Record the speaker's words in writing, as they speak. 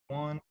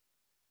One.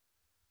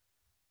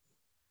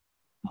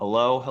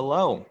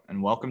 Hello,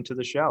 and welcome to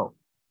the show.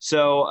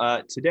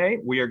 Today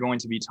we are going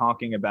to be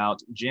talking about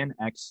Gen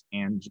X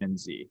and Gen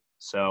Z.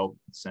 So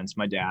since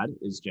my dad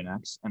is Gen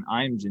X and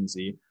I'm Gen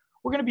Z,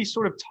 we're going to be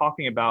sort of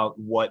talking about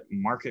what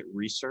market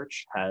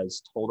research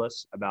has told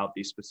us about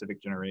these specific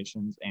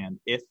generations and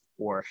if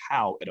or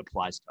how it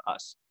applies to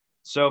us.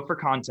 So for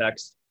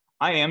context,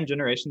 I am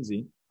Generation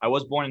Z. I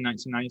was born in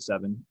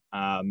 1997,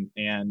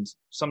 and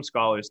some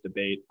scholars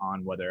debate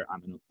on whether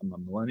I'm a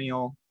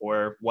millennial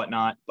or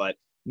whatnot, but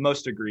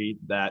most agree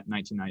that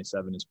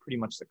 1997 is pretty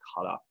much the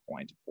cutoff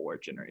point for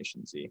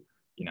Generation Z,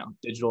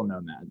 digital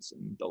nomads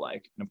and the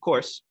like. And of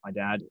course, my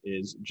dad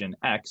is Gen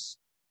X.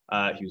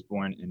 He was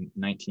born in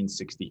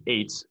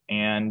 1968.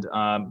 And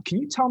can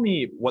you tell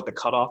me what the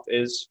cutoff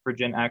is for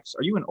Gen X?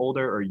 Are you an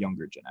older or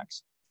younger Gen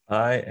X?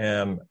 I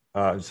am.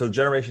 So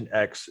Generation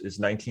X is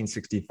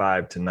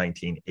 1965 to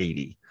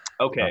 1980.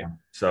 Okay.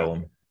 All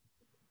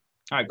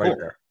right, cool. Right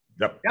there.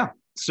 Yep. Yeah.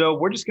 So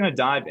we're just going to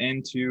dive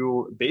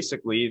into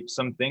basically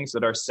some things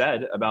that are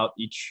said about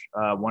each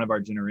one of our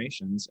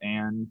generations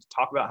and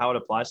talk about how it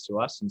applies to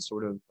us and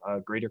sort of a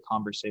greater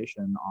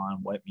conversation on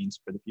what it means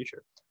for the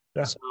future.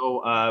 Yeah.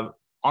 So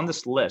on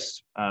this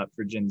list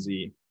for Gen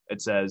Z,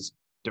 it says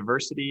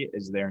diversity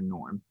is their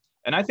norm.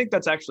 And I think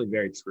that's actually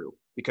very true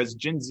because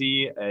Gen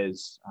Z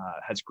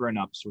has grown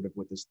up sort of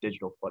with this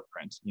digital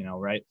footprint,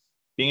 right?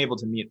 Being able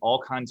to meet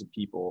all kinds of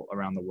people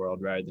around the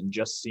world rather than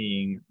just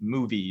seeing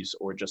movies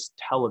or just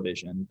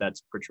television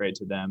that's portrayed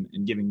to them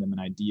and giving them an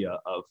idea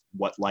of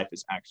what life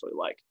is actually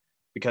like.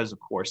 Because of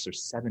course,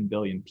 there's 7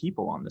 billion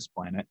people on this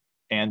planet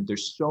and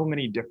there's so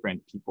many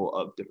different people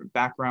of different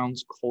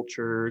backgrounds,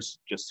 cultures,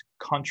 just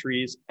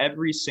countries.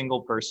 Every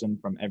single person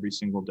from every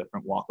single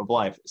different walk of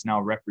life is now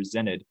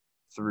represented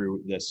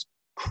through this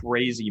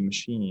crazy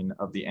machine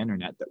of the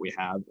internet that we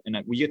have, and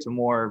that we get to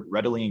more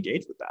readily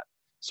engage with that.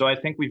 So I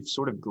think we've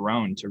sort of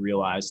grown to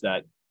realize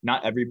that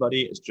not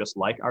everybody is just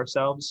like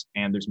ourselves,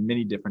 and there's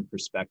many different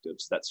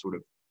perspectives that sort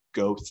of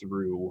go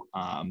through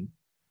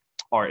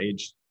our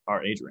age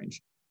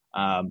range.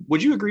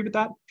 Would you agree with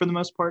that for the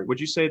most part? Would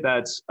you say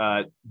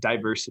that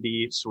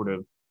diversity sort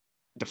of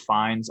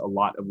defines a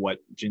lot of what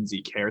Gen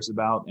Z cares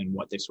about and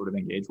what they sort of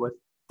engage with?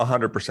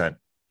 100%.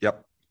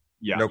 Yep.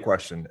 Yeah. No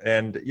question.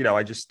 And,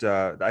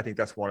 I think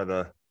that's one of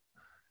the,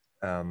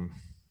 I'm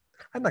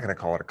not going to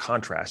call it a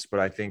contrast, but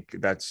I think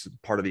that's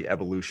part of the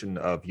evolution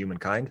of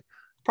humankind.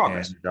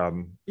 Progress.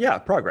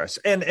 And, progress.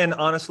 And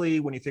honestly,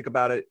 when you think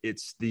about it,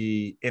 it's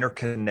the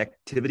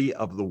interconnectivity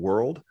of the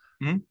world,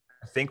 mm-hmm.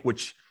 I think,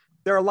 which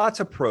there are lots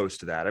of pros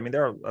to that. I mean,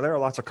 there are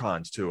lots of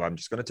cons too, I'm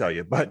just going to tell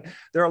you, but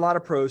there are a lot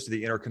of pros to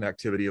the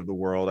interconnectivity of the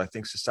world. I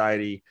think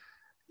society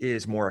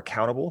is more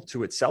accountable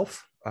to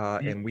itself.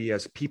 And we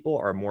as people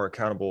are more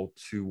accountable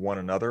to one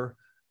another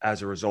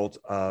as a result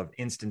of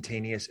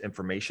instantaneous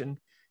information.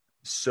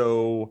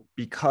 So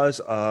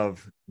because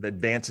of the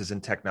advances in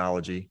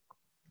technology,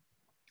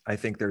 I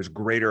think there's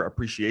greater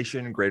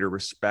appreciation, greater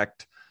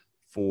respect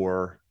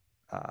for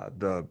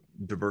the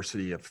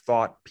diversity of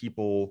thought,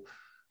 people,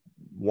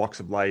 walks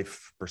of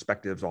life,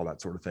 perspectives, all that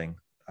sort of thing.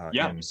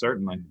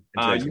 Certainly.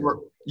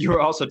 You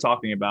were also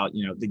talking about,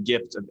 the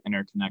gift of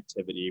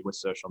interconnectivity with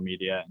social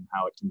media and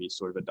how it can be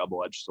sort of a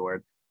double-edged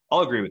sword.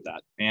 I'll agree with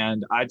that.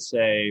 And I'd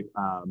say,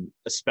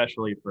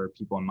 especially for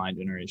people in my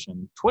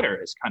generation, Twitter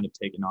has kind of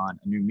taken on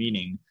a new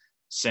meaning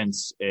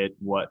since I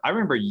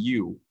remember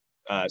you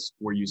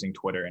were using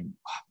Twitter in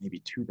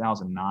maybe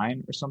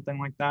 2009 or something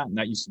like that. And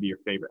that used to be your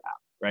favorite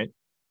app, right?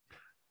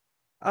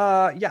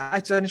 Yeah,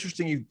 it's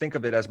interesting you think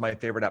of it as my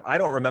favorite app. I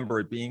don't remember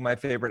it being my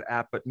favorite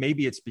app, but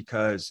maybe it's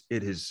because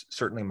it is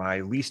certainly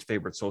my least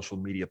favorite social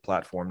media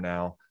platform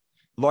now,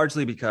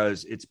 largely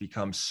because it's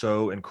become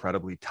so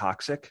incredibly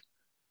toxic.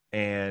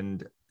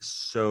 And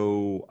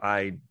so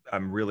I've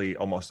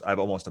almost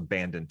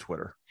abandoned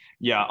Twitter.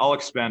 Yeah, I'll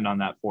expand on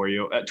that for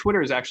you.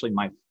 Twitter is actually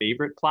my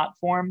favorite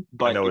platform,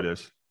 but I know it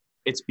is.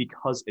 It's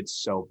because it's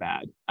so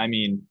bad. I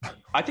mean,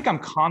 I think I'm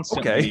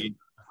constantly. Okay.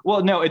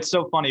 Well, no, it's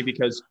so funny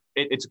because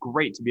it's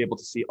great to be able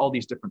to see all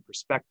these different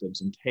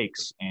perspectives and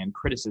takes and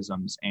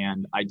criticisms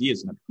and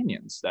ideas and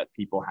opinions that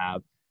people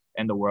have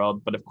in the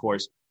world. But of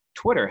course,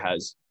 Twitter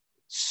has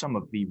some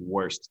of the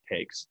worst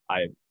takes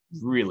I've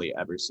really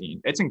ever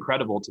seen. It's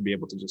incredible to be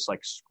able to just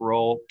like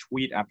scroll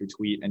tweet after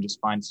tweet and just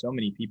find so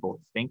many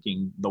people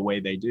thinking the way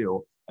they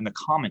do. And the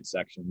comment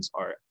sections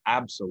are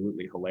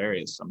absolutely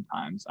hilarious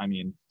sometimes. I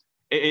mean,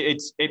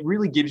 it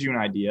really gives you an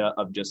idea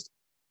of just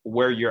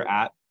where you're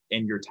at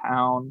in your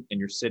town, in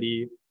your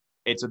city.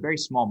 It's a very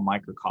small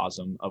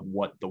microcosm of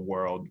what the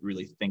world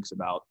really thinks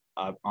about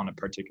on a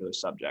particular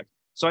subject.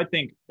 So I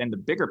think in the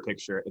bigger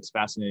picture, it's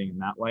fascinating in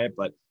that way.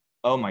 But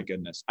oh my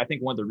goodness, I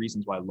think one of the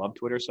reasons why I love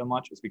Twitter so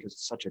much is because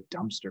it's such a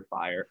dumpster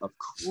fire of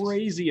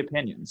crazy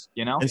opinions,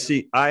 And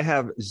see, I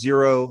have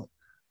zero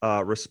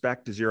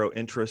respect, zero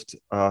interest,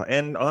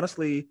 and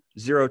honestly,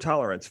 zero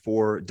tolerance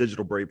for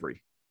digital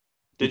bravery.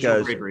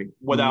 Digital bravery.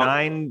 Without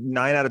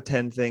nine out of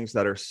 10 things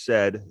that are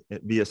said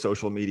via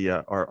social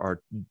media are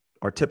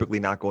typically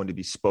not going to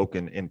be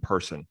spoken in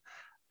person.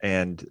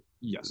 And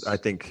Yes. I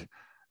think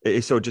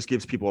so it just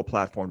gives people a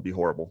platform to be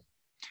horrible.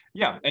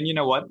 Yeah. And you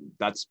know what?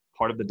 That's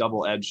part of the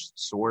double-edged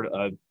sword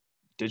of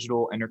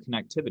digital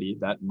interconnectivity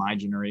that my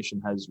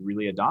generation has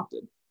really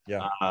adopted.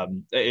 Yeah.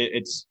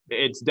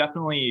 It's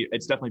definitely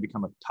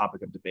become a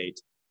topic of debate,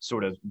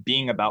 sort of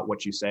being about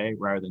what you say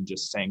rather than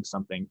just saying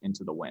something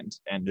into the wind.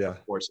 And Yeah.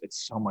 of course,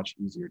 it's so much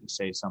easier to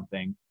say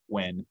something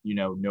when you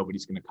know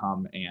nobody's going to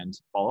come and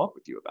follow up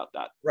with you about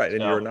that. Right.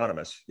 And So, you're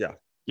anonymous. Yeah.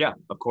 yeah,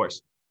 of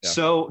course. Yeah.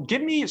 So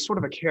give me sort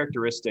of a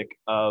characteristic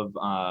of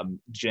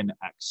Gen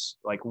X.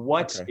 Like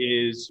what Okay.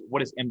 is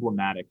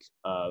emblematic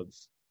of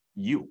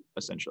you,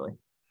 essentially?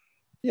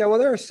 Yeah, well,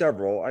 there are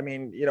several. I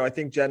mean, I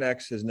think Gen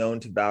X is known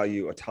to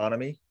value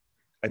autonomy.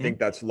 I Mhm. think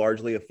that's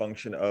largely a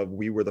function of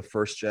we were the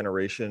first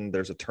generation.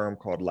 There's a term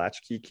called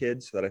latchkey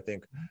kids that I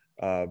think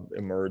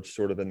emerged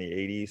sort of in the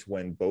 80s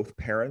when both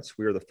parents,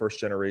 we were the first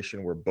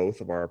generation where both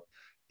of our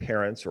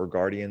parents or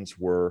guardians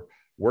were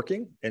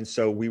working. And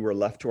so we were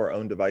left to our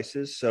own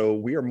devices. So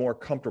we are more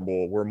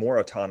comfortable, we're more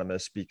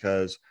autonomous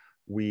because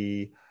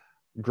we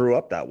grew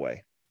up that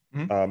way.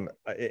 Mhm.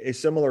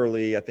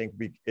 Similarly, I think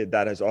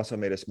that has also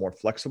made us more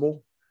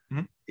flexible.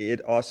 Mhm.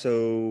 It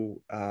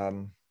also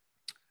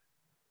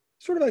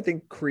sort of, I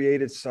think,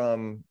 created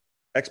some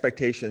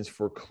expectations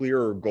for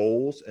clearer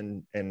goals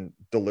and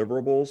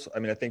deliverables. I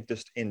mean, I think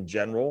just in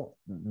general,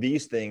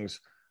 these things,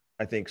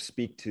 I think,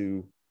 speak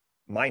to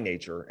my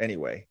nature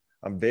anyway.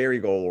 I'm very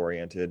goal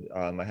oriented.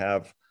 I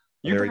have a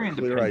You're very very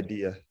clear independent.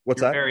 idea.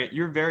 What's that?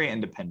 You're very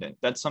independent.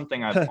 That's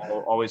something I've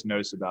always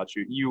noticed about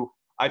you.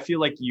 I feel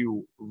like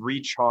you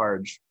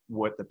recharge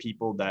with the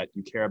people that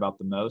you care about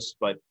the most,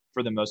 but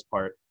for the most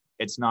part,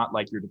 it's not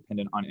like you're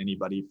dependent on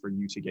anybody for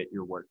you to get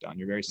your work done.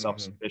 You're very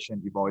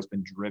self-sufficient. You've always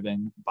been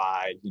driven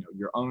by,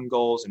 your own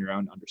goals and your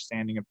own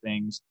understanding of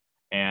things.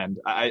 And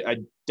I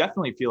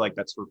definitely feel like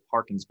that sort of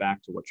harkens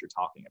back to what you're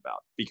talking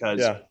about, because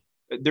Yeah.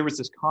 there was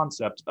this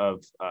concept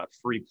of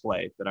free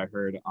play that I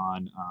heard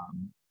on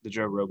the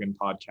Joe Rogan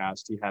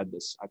podcast. He had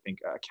this, I think,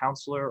 a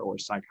counselor or a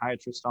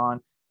psychiatrist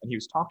on, and he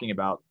was talking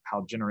about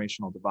how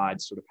generational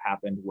divides sort of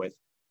happened with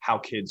how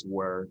kids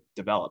were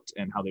developed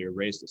and how they were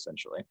raised,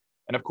 essentially.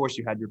 And of course,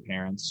 you had your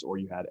parents or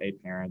you had a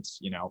parents,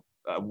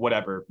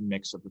 whatever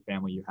mix of the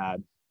family you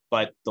had.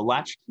 But the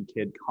latchkey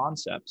kid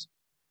concept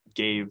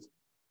gave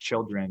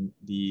children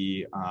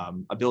the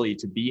ability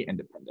to be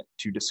independent,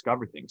 to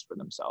discover things for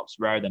themselves,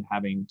 rather than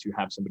having to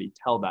have somebody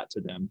tell that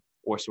to them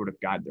or sort of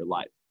guide their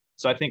life.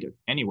 So I think,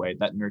 anyway,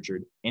 that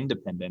nurtured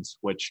independence,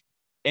 which,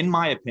 in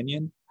my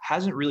opinion,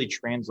 hasn't really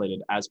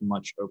translated as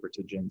much over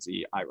to Gen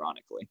Z,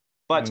 ironically.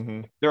 But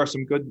there are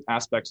some good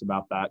aspects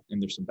about that,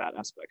 and there's some bad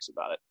aspects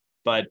about it.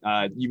 But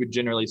you would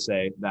generally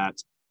say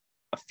that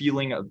a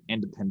feeling of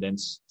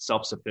independence,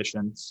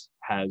 self-sufficiency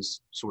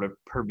has sort of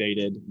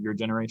pervaded your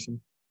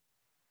generation.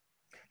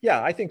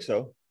 Yeah, I think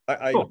so.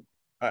 Cool.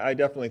 I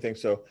definitely think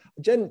so.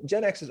 Gen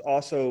X is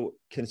also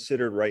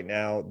considered right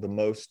now the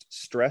most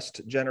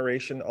stressed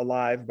generation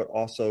alive, but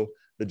also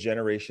the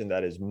generation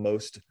that is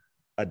most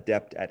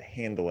adept at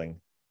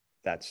handling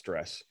that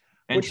stress,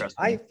 which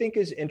I think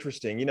is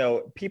interesting.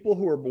 People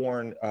who are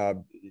born,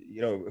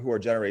 who are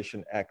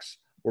Generation X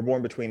were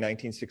born between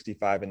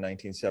 1965 and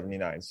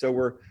 1979. So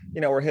we're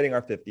hitting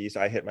our 50s.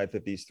 I hit my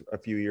 50s a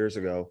few years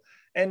ago.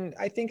 And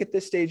I think at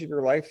this stage of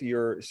your life,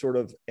 you're sort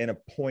of in a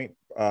point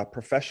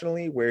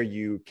professionally where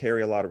you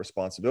carry a lot of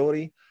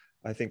responsibility.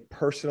 I think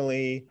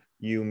personally,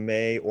 you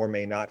may or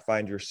may not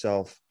find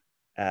yourself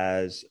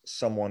as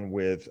someone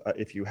with,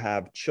 if you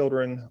have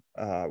children,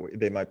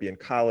 they might be in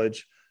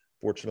college.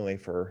 Fortunately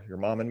for your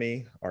mom and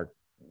me, our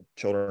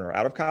children are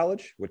out of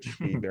college, which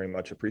we very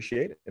much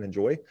appreciate and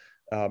enjoy.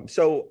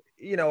 So,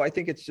 I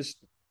think it's just,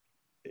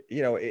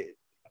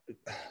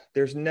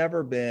 there's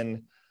never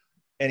been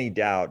any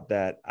doubt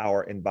that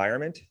our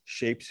environment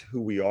shapes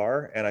who we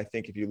are. And I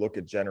think if you look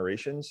at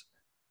generations,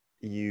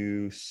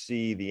 you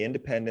see the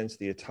independence,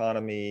 the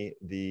autonomy,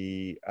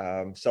 the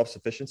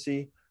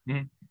self-sufficiency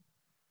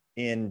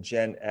in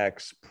Gen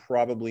X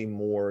probably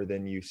more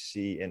than you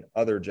see in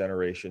other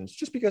generations,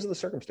 just because of the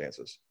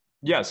circumstances.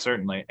 Yeah,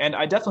 certainly. And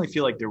I definitely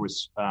feel like there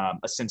was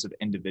a sense of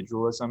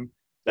individualism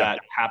that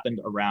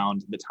happened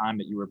around the time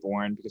that you were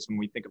born, because when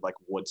we think of like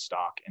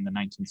Woodstock in the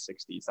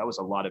 1960s, that was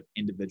a lot of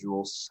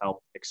individual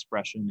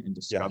self-expression and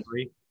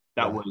discovery.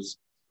 That was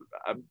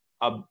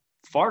a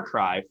far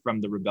cry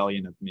from the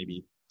rebellion of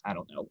maybe, I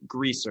don't know,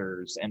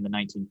 greasers in the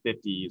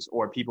 1950s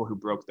or people who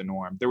broke the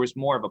norm. There was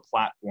more of a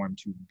platform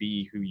to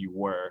be who you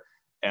were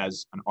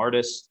as an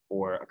artist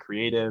or a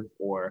creative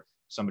or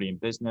somebody in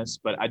business.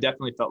 But I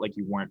definitely felt like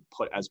you weren't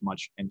put as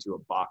much into a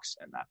box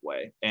in that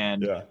way.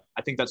 And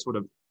I think that sort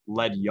of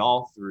led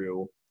y'all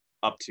through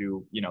up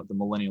to, the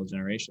millennial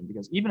generation,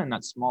 because even in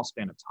that small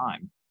span of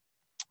time,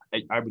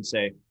 I would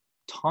say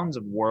tons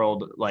of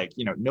world,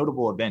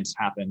 notable events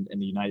happened in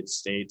the United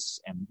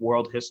States and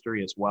world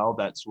history as well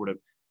that sort of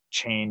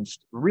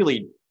changed,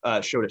 really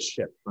showed a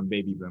shift from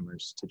baby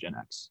boomers to Gen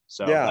X.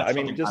 So I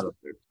mean,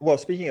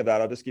 speaking of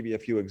that, I'll just give you a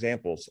few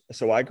examples.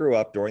 So I grew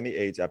up during the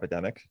AIDS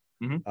epidemic,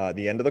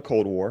 the end of the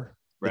Cold War,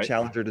 The right?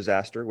 Challenger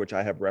disaster, which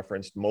I have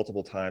referenced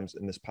multiple times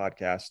in this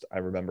podcast. I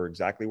remember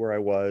exactly where I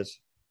was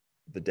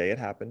the day it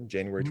happened,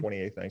 January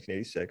 28th,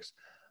 1986.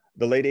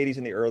 The late 80s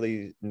and the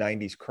early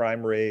 90s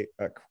crime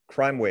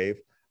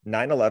wave,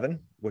 9/11,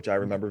 which I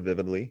remember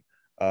vividly,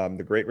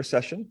 the Great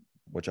Recession,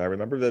 which I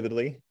remember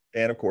vividly,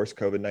 and of course,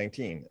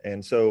 COVID-19.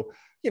 And so,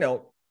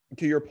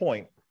 to your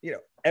point,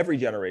 every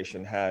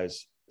generation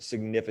has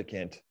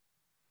significant,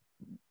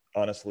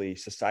 honestly,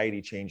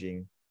 society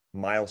changing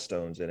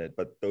milestones in it,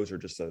 but those are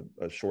just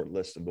a short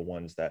list of the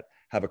ones that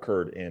have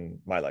occurred in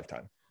my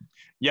lifetime.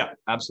 Yeah,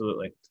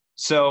 absolutely.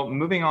 So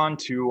moving on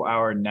to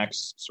our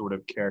next sort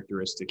of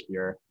characteristic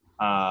here,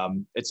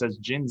 it says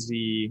Gen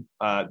Z,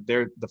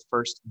 they're the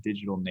first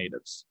digital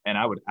natives. And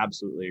I would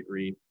absolutely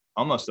agree,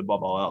 almost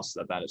above all else,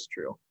 that is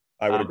true.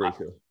 I would agree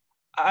too.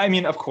 I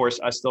mean, of course,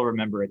 I still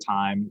remember a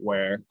time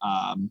where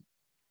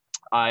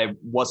I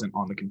wasn't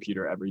on the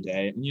computer every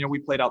day. And, we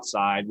played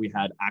outside. We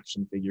had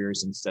action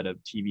figures instead of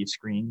TV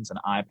screens and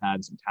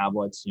iPads and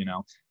tablets,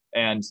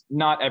 and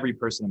not every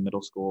person in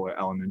middle school or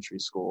elementary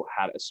school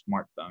had a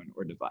smartphone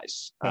or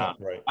device.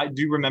 Right. I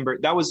do remember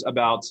that was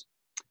about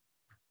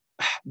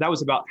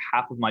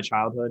half of my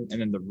childhood.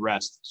 And then the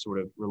rest sort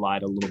of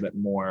relied a little bit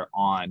more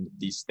on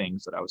these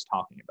things that I was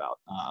talking about.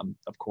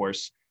 Of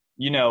course,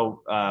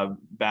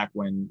 back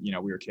when,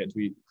 we were kids,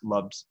 we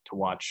loved to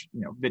watch,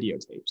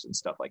 videotapes and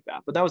stuff like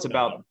that. But that was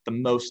about the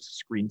most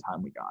screen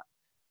time we got.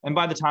 And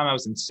by the time I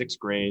was in sixth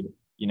grade,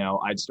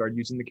 I'd started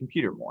using the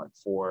computer more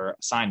for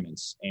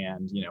assignments.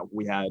 And,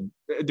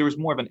 there was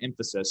more of an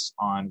emphasis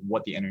on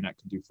what the internet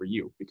could do for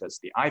you, because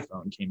the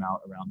iPhone came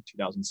out around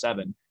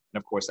 2007. And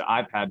of course, the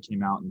iPad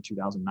came out in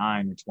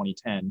 2009 or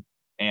 2010.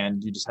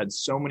 And you just had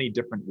so many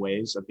different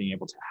ways of being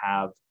able to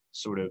have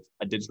sort of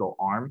a digital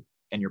arm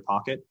in your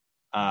pocket.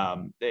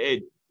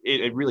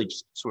 It really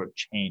just sort of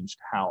changed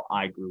how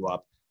I grew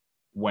up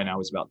when I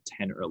was about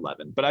 10 or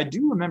 11. But I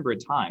do remember a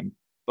time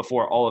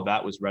before all of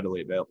that was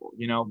readily available.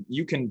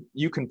 You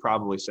can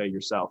probably say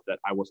yourself that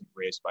I wasn't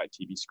raised by a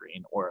TV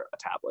screen or a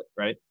tablet,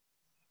 right?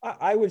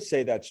 I would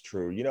say that's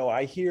true.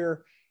 I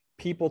hear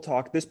people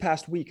talk. This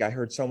past week, I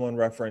heard someone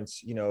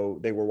reference,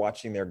 they were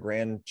watching their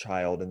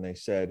grandchild and they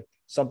said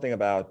something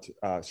about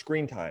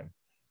screen time.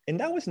 And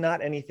that was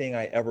not anything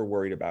I ever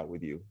worried about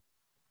with you.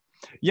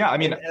 Yeah, I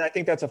mean, and I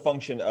think that's a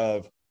function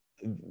of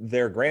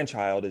their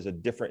grandchild is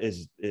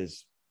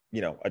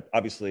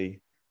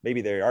obviously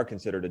maybe they are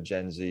considered a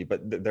Gen Z,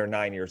 but they're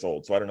 9 years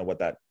old. So I don't know what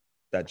that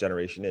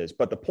generation is.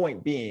 But the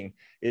point being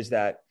is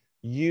that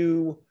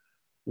you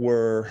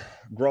were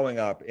growing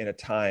up in a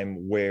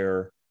time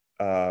where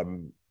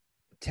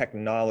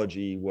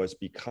technology was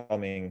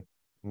becoming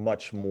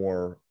much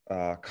more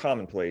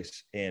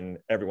commonplace in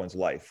everyone's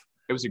life.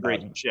 It was a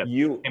great shift.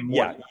 You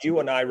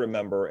and I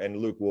remember, and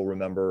Luke will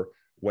remember,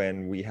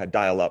 when we had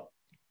dial-up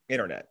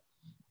internet.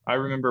 I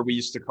remember it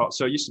used to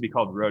be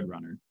called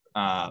Roadrunner.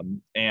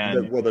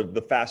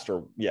 The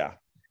faster,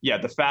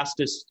 the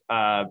fastest,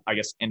 I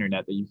guess,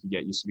 internet that you could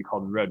get used to be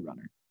called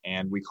Roadrunner,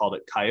 and we called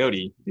it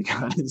Coyote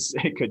because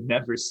it could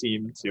never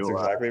seem to That's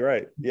exactly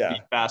right. Yeah,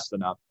 be fast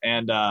enough.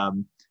 And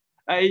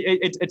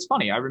it's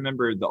funny. I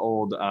remember the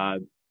old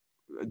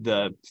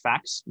the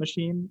fax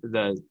machine,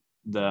 the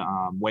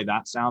way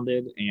that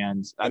sounded,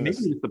 and maybe it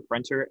was the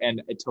printer,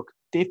 and it took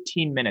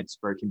 15 minutes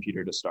for a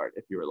computer to start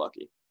if you were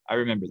lucky. I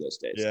remember those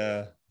days.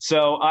 Yeah.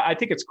 So I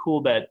think it's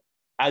cool that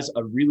as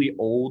a really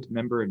old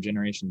member of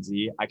Generation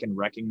Z, I can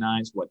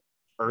recognize what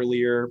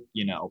earlier,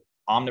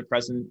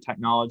 omnipresent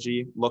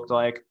technology looked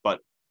like, but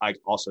I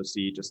also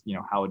see just,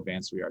 how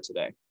advanced we are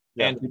today.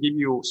 Yeah. And to give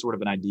you sort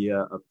of an idea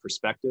of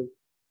perspective,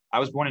 I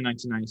was born in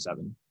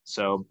 1997.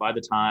 So by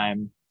the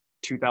time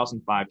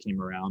 2005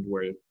 came around,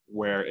 where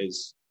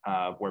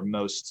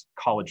most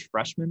college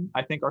freshmen,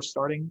 I think, are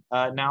starting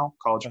now.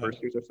 College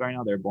first years are starting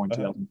now. They were born in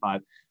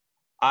 2005.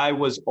 I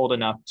was old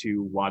enough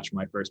to watch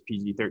my first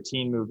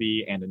PG-13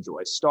 movie and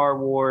enjoy Star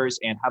Wars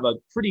and have a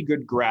pretty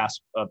good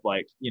grasp of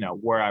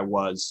where I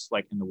was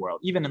in the world,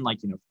 even in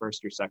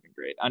first or second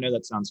grade. I know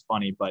that sounds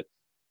funny, but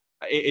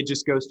it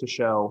just goes to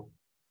show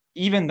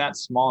even that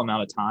small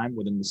amount of time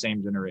within the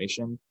same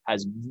generation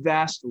has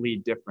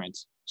vastly different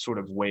sort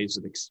of ways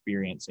of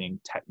experiencing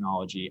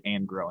technology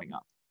and growing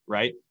up,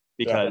 right?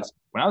 Because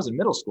when I was in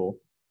middle school,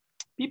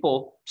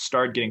 people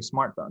started getting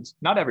smartphones.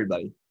 Not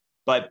everybody,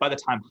 but by the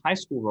time high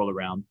school rolled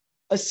around,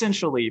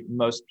 essentially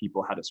most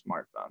people had a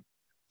smartphone.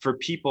 For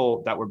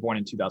people that were born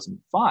in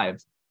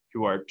 2005,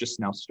 who are just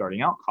now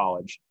starting out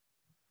college,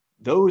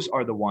 those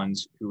are the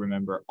ones who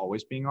remember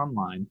always being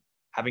online,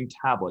 having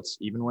tablets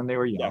even when they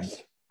were young,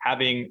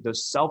 having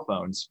those cell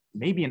phones,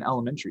 maybe in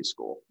elementary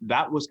school.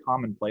 That was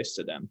commonplace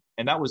to them.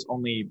 And that was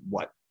only,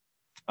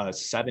 a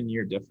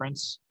 7-year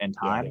difference in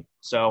time. Yeah.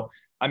 So,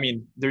 I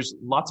mean, there's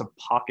lots of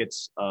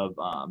pockets of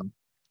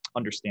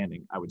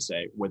understanding, I would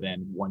say,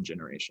 within one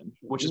generation,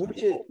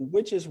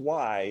 which is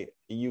why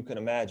you can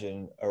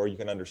imagine, or you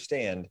can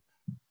understand,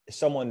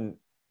 someone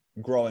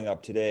growing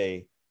up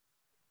today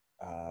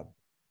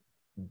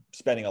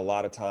spending a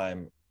lot of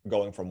time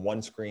going from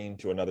one screen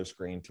to another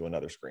screen to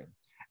another screen.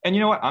 And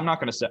you know what? I'm not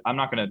gonna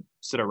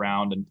sit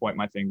around and point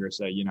my finger and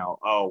say,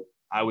 oh,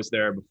 I was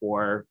there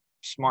before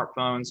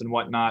smartphones and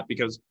whatnot,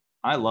 because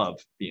I love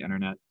the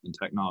internet and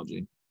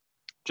technology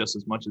just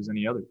as much as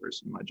any other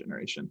person in my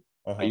generation.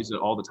 I Uh-huh. use it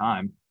all the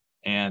time.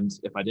 And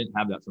if I didn't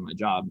have that for my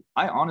job,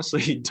 I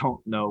honestly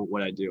don't know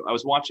what I do. I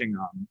was watching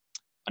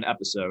an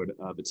episode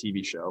of a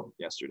TV show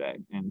yesterday.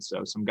 And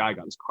so some guy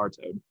got his car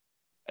towed,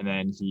 and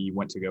then he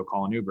went to go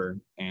call an Uber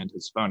and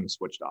his phone was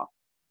switched off.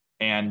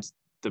 And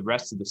the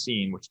rest of the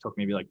scene, which took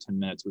maybe like 10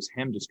 minutes, was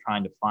him just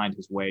trying to find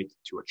his way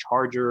to a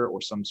charger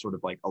or some sort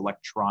of like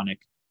electronic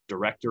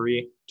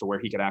directory to where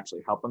he could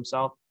actually help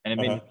himself. And it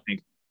made Uh-huh. me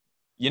think,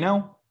 you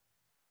know,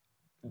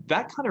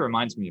 that kind of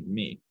reminds me of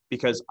me,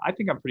 because I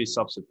think I'm pretty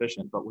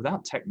self-sufficient, but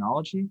without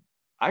technology,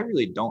 I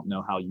really don't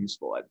know how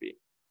useful I'd be.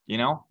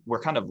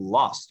 We're kind of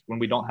lost when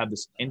we don't have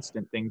this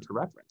instant thing to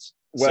reference.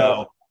 So,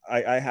 Well,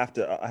 I have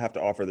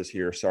to offer this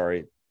here.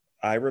 Sorry.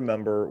 I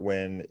remember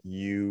when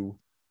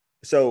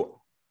so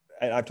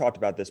and I've talked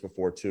about this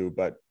before too,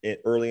 but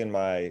early in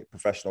my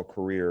professional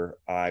career,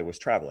 I was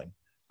traveling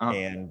uh,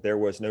 and there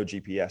was no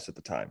GPS at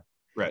the time.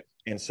 right.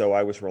 And so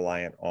I was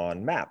reliant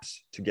on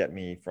maps to get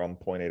me from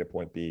point A to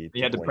point B You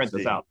to had to point print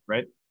this C. out,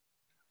 right?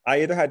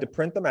 I either had to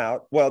print them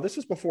out. Well, this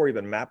was before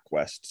even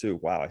MapQuest too.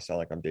 Wow, I sound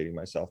like I'm dating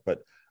myself, but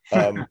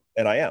and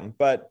I am.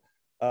 But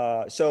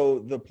so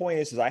the point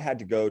is I had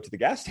to go to the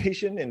gas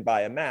station and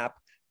buy a map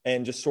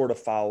and just sort of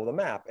follow the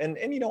map. And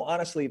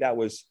honestly, that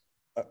was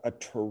a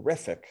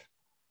terrific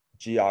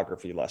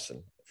geography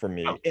lesson for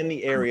me in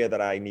the area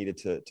that I needed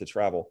to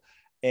travel.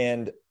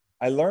 And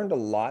I learned a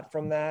lot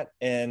from that.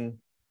 And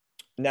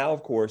now,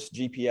 of course,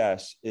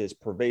 GPS is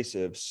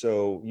pervasive.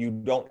 So you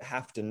don't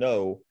have to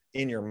know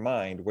in your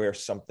mind where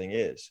something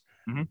is.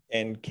 Mm-hmm.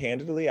 And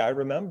candidly, I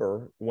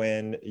remember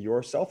when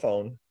your cell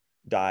phone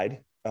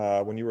died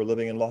when you were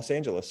living in Los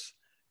Angeles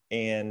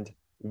and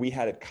we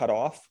had it cut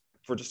off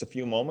for just a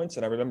few moments.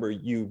 And I remember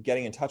you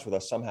getting in touch with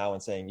us somehow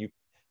and saying,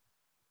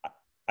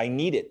 I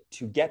need it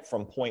to get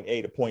from point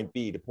A to point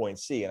B to point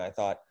C. And I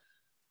thought,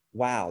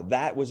 wow,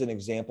 that was an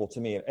example to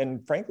me.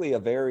 And frankly, a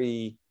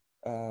very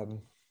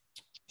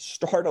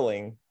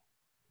startling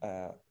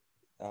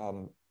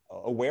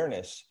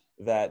awareness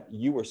that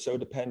you were so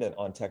dependent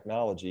on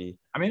technology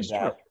I mean, it's true.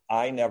 that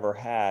I never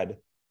had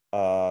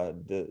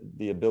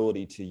the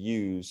ability to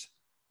use.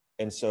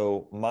 And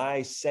so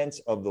my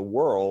sense of the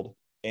world,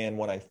 and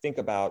when I think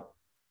about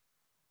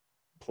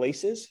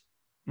places,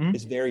 Mhm.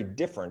 is very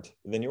different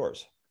than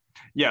yours.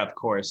 Yeah, of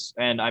course.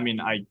 And I mean,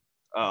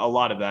 a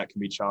lot of that can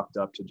be chalked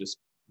up to just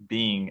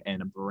being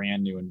in a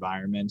brand new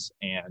environment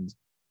and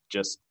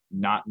just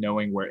not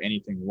knowing where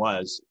anything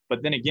was.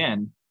 But then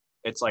again,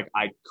 it's like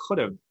I could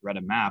have read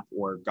a map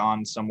or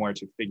gone somewhere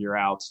to figure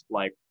out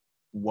like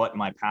what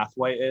my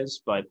pathway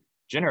is, but But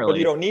generally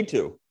you don't need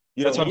to.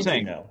 You that's don't what I'm need to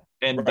saying. now.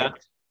 And Right.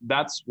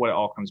 that's what it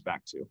all comes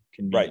back to, Right.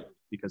 convenience,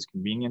 because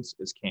convenience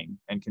is king.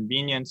 And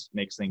convenience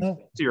makes things No.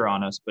 easier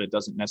on us, but it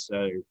doesn't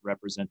necessarily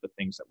represent the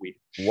things that we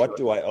What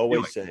do I should be doing.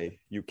 always say?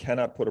 You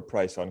cannot put a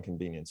price on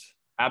convenience.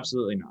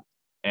 Absolutely not.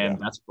 And Yeah.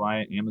 that's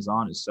why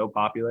Amazon is so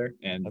popular.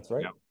 And That's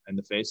right. in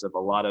the face of a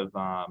lot of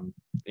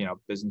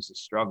businesses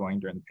struggling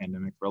during the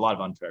pandemic for a lot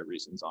of unfair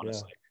reasons,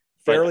 honestly.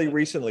 Yeah. Fairly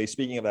recently,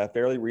 speaking of that,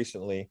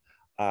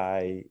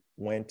 I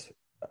went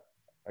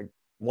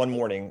one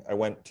morning, I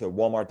went to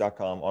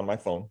Walmart.com on my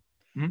phone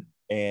Mhm.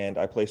 and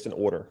I placed an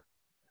order.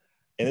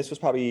 And this was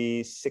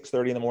probably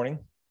 6:30 in the morning.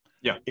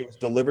 Yeah. It was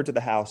delivered to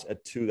the house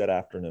at 2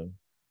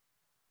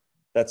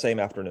 that same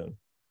afternoon.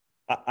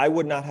 I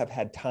would not have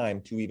had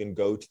time to even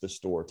go to the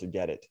store to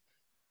get it.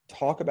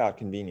 Talk about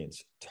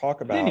convenience.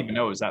 Talk I didn't about, even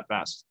know it was that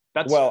fast.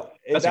 that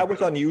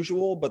was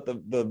unusual, but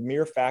the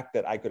mere fact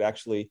that I could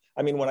actually,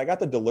 I mean, when I got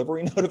the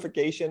delivery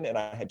notification and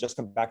I had just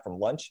come back from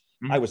lunch,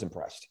 Mhm. I was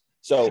impressed.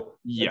 So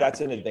Yeah. that's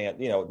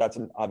that's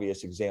an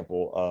obvious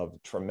example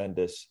of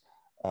tremendous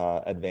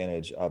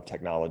advantage of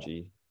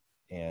technology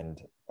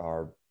and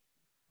our,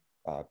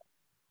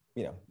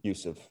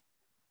 use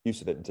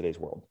of it in today's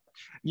world.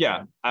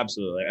 Yeah,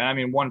 absolutely. And I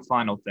mean, one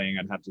final thing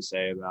I'd have to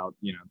say about,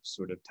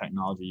 sort of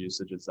technology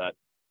usage is that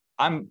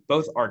I'm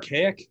both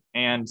archaic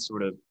and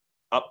sort of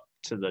up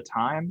to the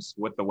times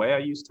with the way I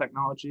use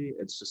technology.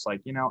 It's just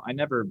like, I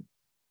never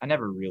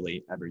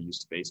really ever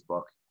used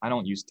Facebook. I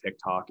don't use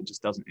TikTok. It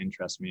just doesn't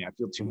interest me. I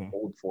feel too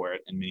old for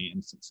it in many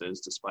instances,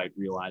 despite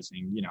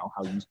realizing,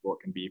 how useful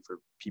it can be for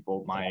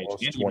people my age.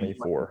 Almost And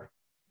 24.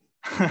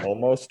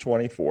 Almost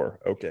 24.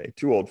 Okay.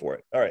 Too old for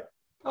it. All right.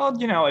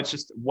 Well, it's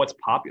just what's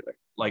popular,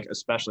 like,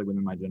 especially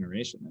within my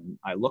generation. And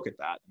I look at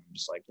that and I'm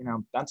just like, I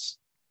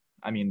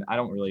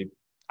don't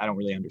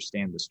really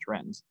understand this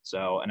trend.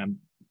 So, and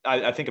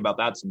I think about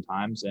that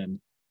sometimes. And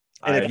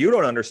if you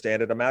don't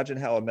understand it, imagine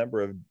how a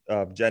member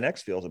of Gen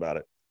X feels about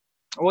it.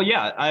 Well,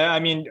 yeah, I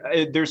mean,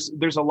 there's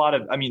a lot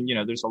of,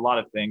 there's a lot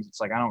of things.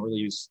 It's like, I don't really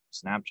use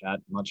Snapchat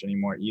much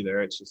anymore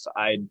either. It's just,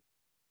 I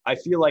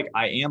feel like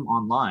I am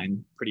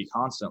online pretty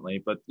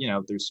constantly, but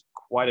there's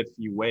quite a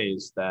few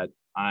ways that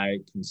I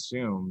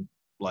consume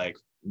like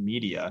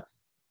media.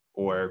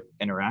 or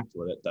interact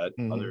with it that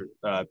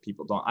other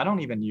people don't. I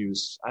don't even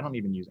use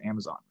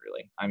Amazon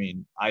really. I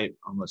mean, I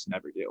almost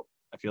never do.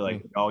 I feel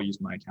like I'll use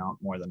my account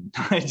more than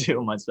I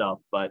do myself.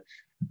 But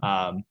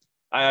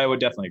I would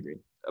definitely agree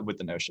with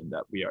the notion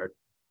that we are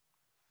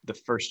the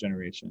first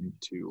generation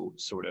to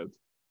sort of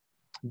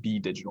be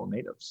digital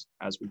natives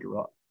as we grew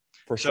up.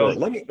 For sure.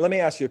 Let me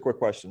ask you a quick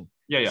question.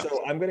 Yeah.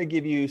 So I'm going to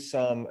give you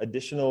some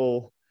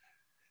additional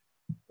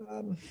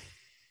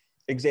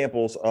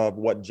examples of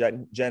what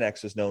Gen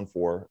X is known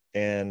for,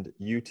 and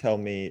you tell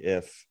me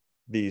if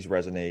these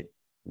resonate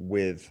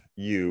with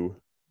you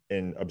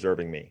in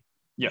observing me.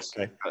 Yes.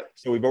 Okay.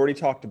 So we've already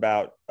talked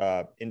about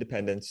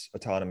independence,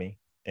 autonomy,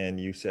 and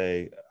you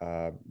say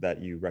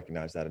that you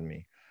recognize that in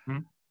me. Mm-hmm.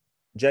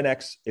 Gen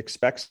X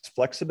expects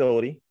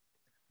flexibility.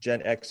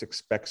 Gen X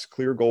expects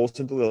clear goals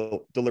and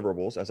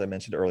deliverables, as I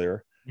mentioned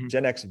earlier. Mm-hmm.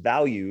 Gen X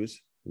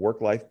values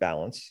work-life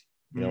balance.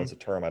 You know, it's a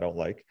term I don't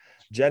like.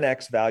 Gen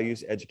X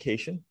values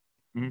education.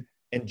 Mm-hmm.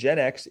 And Gen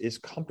X is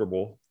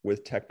comfortable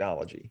with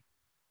technology.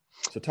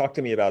 So talk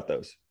to me about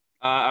those.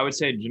 I would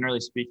say, generally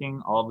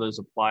speaking, all of those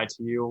apply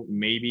to you,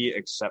 maybe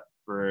except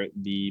for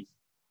the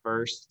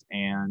first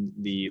and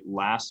the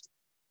last.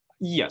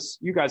 Yes,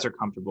 you guys are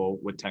comfortable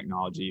with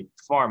technology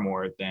far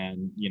more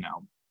than,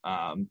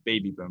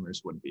 baby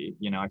boomers would be.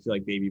 I feel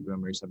like baby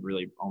boomers have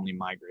really only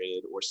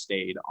migrated or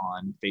stayed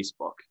on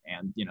Facebook,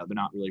 and, they're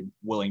not really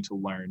willing to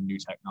learn new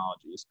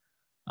technologies.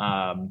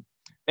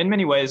 In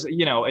many ways,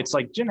 it's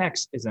like Gen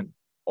X isn't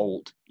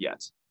old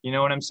yet. You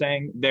know what I'm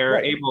saying?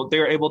 They're able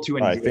to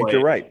enjoy. I think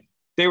you're right.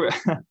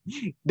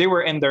 They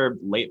were in their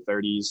late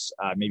 30s,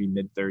 maybe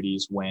mid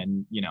 30s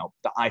when,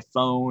 the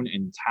iPhone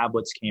and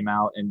tablets came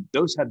out, and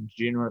those have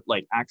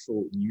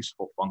actual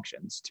useful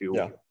functions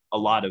to a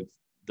lot of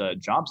the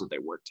jobs that they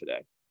work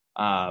today.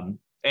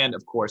 And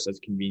of course, as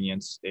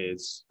convenience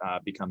is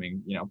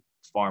becoming,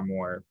 far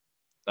more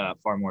of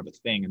a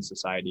thing in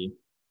society,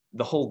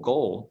 the whole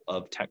goal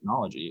of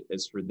technology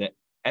is for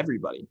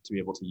everybody to be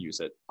able to use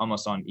it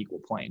almost on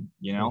equal plane,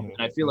 And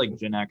I feel like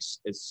Gen X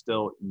is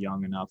still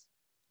young enough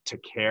to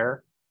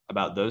care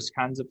about those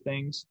kinds of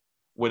things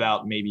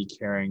without maybe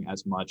caring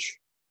as much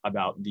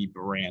about the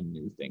brand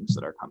new things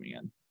that are coming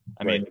in.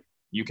 I mean,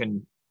 you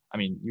can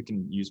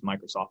use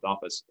Microsoft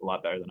Office a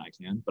lot better than I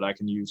can, but I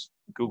can use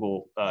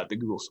Google, the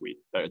Google Suite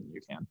better than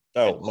you can.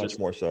 Oh, much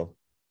more so.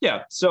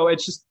 Yeah. So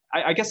it's just,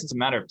 I guess it's a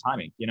matter of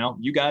timing.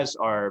 You guys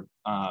are,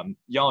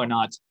 y'all are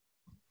not,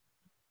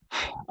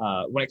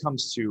 when it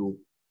comes to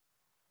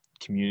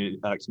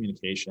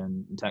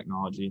communication and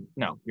technology,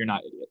 no, you're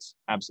not idiots.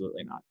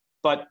 Absolutely not.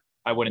 But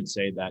I wouldn't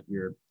say that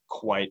you're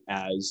quite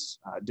as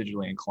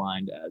digitally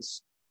inclined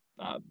as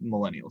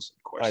millennials,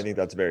 of course. I think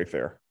that's very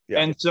fair. Yeah.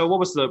 And so what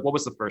was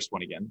the first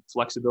one again?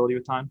 Flexibility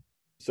with time?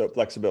 So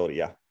flexibility,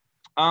 yeah.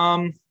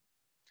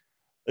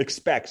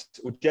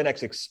 Gen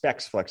X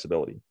expects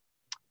flexibility.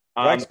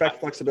 Do I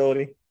expect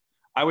flexibility?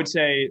 I would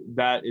say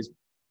that is,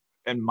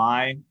 in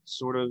my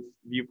sort of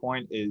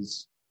viewpoint,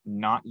 is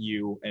not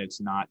you, and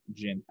it's not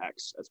Gen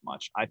X as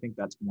much. I think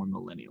that's more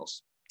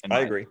millennials. I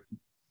agree.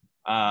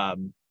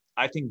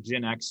 I think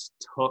Gen X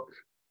took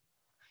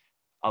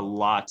a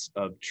lot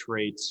of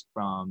traits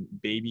from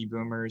baby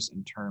boomers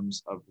in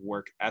terms of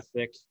work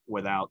ethic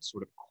without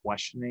sort of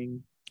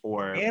questioning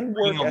and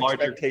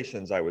work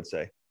expectations, I would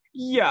say.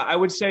 Yeah, I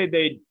would say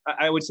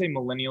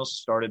millennials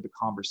started the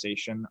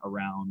conversation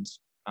around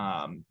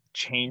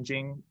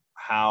changing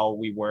how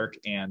we work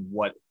and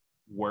what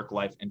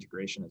work-life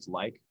integration is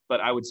like.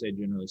 But I would say,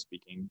 generally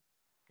speaking,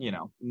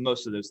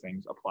 most of those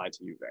things apply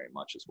to you very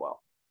much as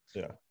well.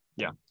 Yeah.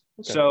 Yeah.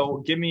 Okay.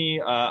 So give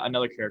me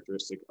another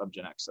characteristic of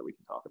Gen X that we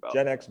can talk about.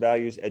 Gen X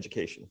values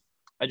education.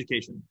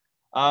 Education.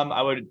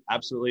 I would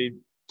absolutely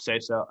say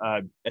so,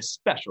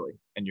 especially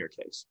in your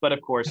case. But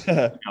of course,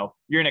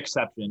 you're an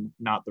exception,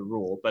 not the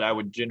rule. But I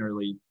would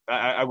generally,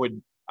 I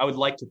would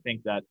like to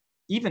think that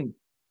even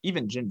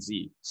Gen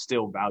Z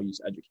still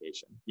values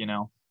education.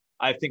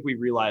 I think we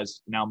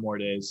realize now more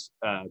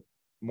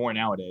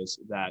nowadays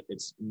that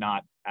it's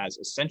not as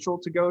essential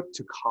to go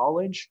to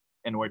college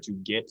in order to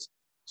get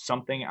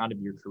something out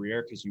of your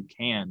career, because you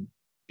can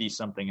be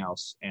something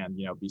else and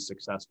be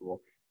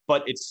successful,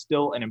 but it's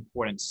still an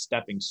important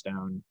stepping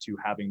stone to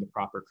having the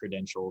proper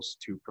credentials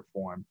to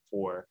perform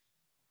for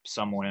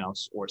someone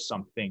else or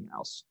something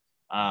else.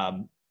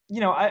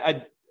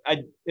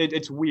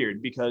 It's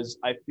weird because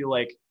I feel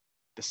like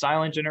the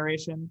silent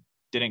generation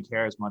didn't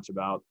care as much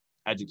about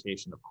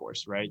education, of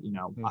course, right?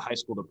 A high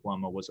school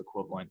diploma was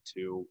equivalent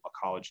to a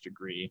college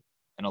degree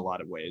in a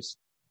lot of ways,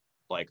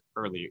 like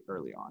early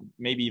on,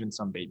 maybe even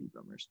some baby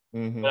boomers.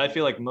 Mm-hmm. But I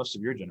feel like most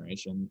of your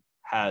generation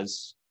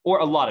has, or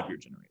a lot of your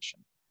generation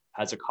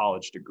has, a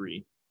college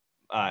degree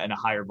in a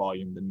higher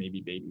volume than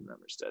maybe baby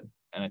boomers did.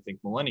 And I think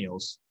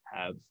millennials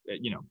have,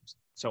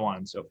 so on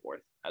and so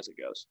forth as it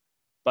goes.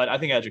 But I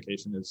think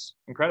education is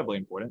incredibly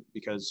important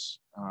because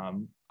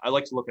I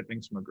like to look at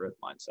things from a growth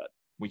mindset.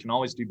 We can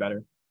always do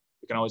better.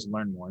 We can always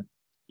learn more.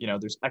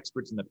 There's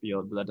experts in the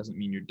field, but that doesn't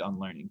mean you're done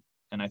learning.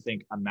 And I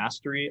think a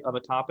mastery of a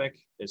topic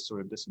is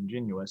sort of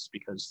disingenuous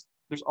because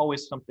there's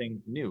always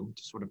something new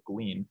to sort of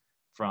glean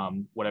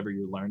from whatever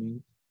you're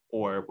learning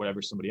or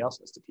whatever somebody else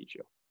has to teach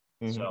you.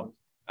 Mm-hmm. So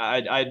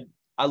I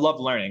love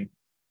learning,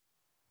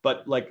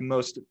 but like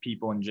most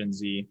people in Gen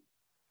Z,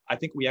 I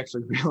think we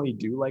actually really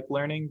do like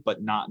learning,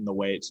 but not in the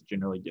way it's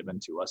generally given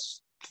to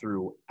us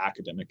through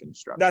academic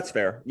instruction. That's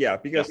fair. Yeah.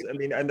 Because I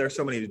mean, and there's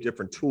so many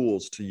different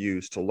tools to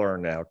use to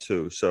learn now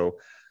too. So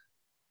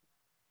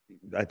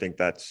I think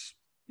that's,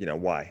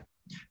 why.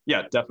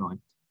 Yeah, definitely.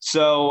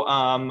 So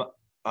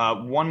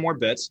one more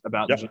bit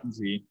about Gen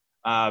Z.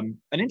 An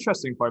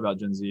interesting part about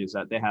Gen Z is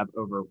that they have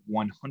over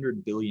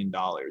 $100 billion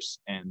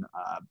in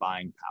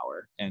buying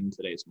power in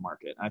today's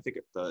market. I think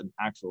the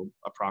actual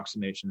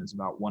approximation is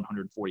about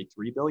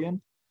 143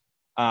 billion.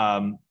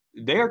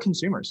 They are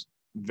consumers,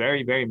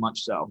 very, very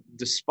much so,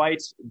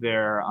 despite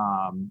their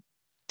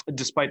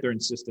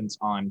insistence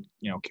on,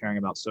 caring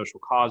about social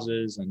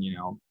causes and,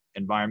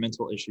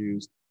 environmental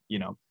issues,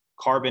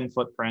 carbon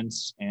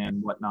footprints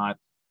and whatnot.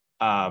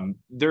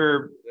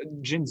 Their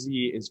Gen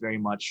Z is very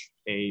much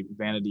a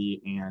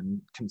vanity and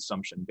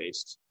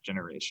consumption-based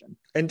generation.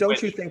 And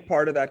don't you think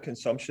part of that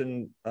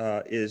consumption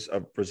is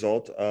a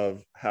result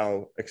of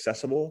how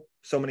accessible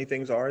so many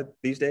things are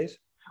these days?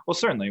 Well,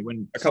 certainly.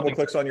 When a couple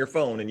clicks on your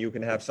phone and you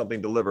can have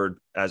something delivered,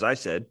 as I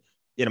said,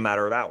 in a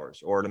matter of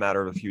hours or in a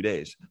matter of a few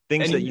days.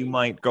 Things that you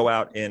might go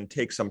out and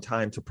take some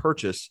time to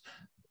purchase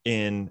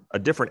in a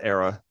different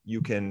era,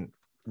 you can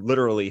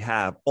literally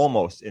have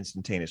almost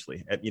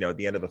instantaneously at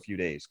the end of a few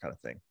days kind of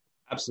thing.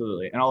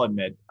 Absolutely. And I'll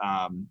admit,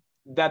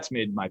 that's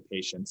made my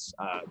patience.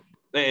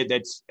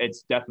 It's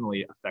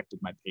definitely affected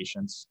my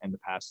patience in the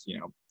past,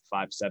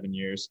 5-7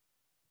 years.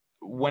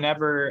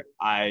 Whenever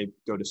I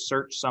go to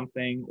search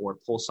something or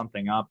pull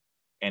something up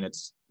and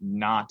it's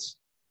not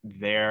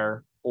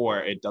there, or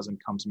it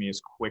doesn't come to me as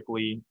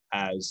quickly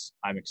as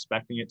I'm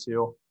expecting it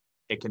to,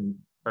 it can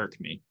irk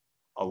me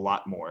a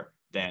lot more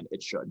than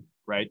it should,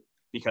 right?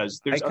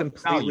 Because I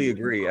completely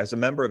agree. As a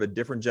member of a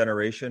different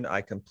generation,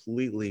 I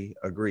completely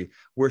agree.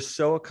 We're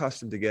so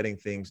accustomed to getting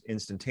things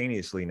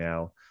instantaneously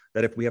now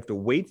that if we have to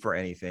wait for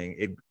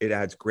anything, it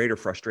adds greater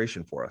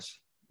frustration for us.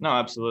 No,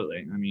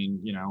 absolutely. I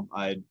mean,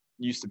 I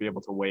used to be able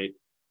to wait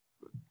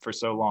for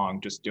so long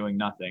just doing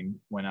nothing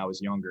when I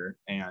was younger.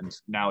 And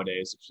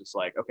nowadays it's just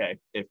like, okay,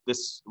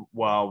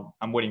 while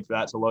I'm waiting for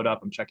that to load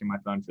up, I'm checking my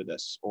phone for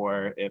this.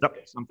 Or if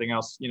something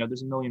else,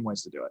 there's a million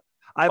ways to do it.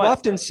 I've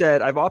often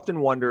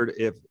wondered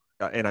if,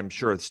 and I'm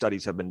sure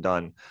studies have been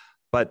done,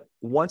 but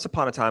once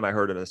upon a time I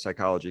heard in a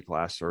psychology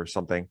class or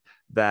something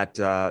that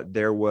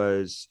there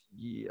was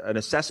an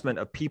assessment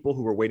of people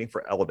who were waiting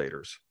for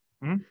elevators.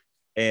 Mm-hmm.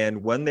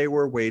 And when they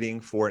were waiting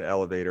for an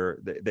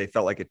elevator, they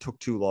felt like it took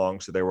too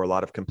long. So there were a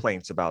lot of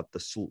complaints about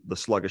the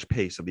sluggish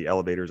pace of the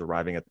elevators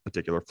arriving at the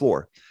particular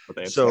floor.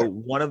 So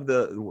one of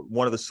the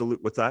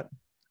what's that?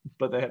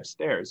 But they have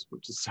stairs,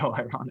 which is so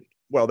ironic.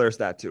 Well, there's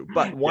that too.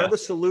 But one of the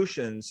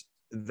solutions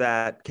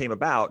that came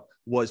about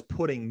was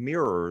putting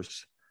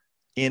mirrors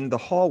in the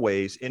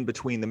hallways in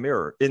between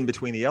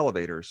the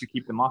elevators to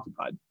keep them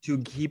occupied.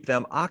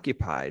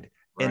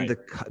 Right. And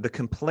the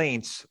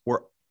complaints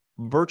were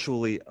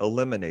virtually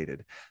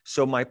eliminated.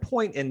 So my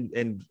point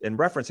in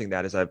referencing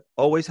that is I've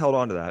always held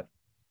on to that.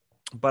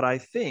 But I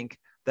think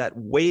that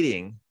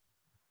waiting,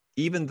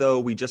 even though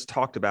we just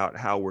talked about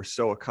how we're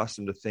so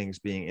accustomed to things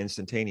being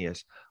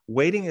instantaneous,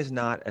 waiting is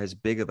not as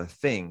big of a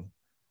thing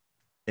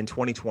in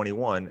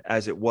 2021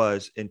 as it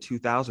was in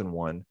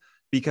 2001,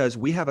 because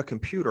we have a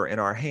computer in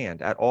our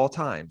hand at all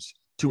times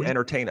to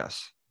entertain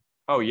us.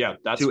 Oh yeah.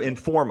 To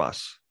inform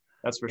us.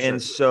 That's for sure.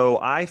 And so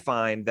I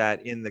find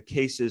that in the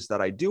cases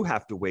that I do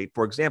have to wait,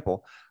 for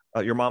example,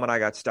 your mom and I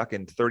got stuck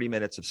in 30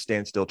 minutes of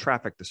standstill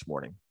traffic this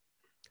morning.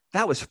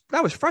 That was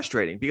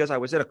frustrating because I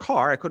was in a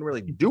car. I couldn't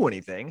really do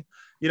anything.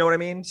 You know what I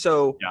mean?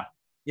 So,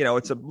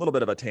 it's a little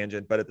bit of a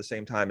tangent, but at the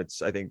same time,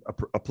 it's, I think,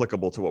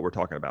 applicable to what we're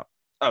talking about.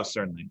 Oh,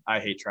 certainly. I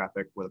hate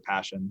traffic with a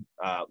passion.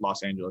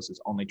 Los Angeles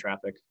is only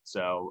traffic.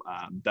 So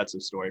that's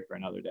a story for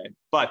another day.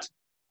 But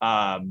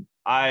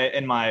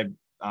in my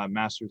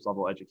master's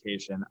level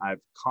education, I've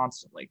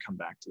constantly come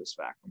back to this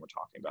fact when we're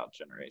talking about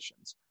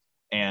generations.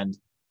 And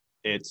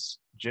it's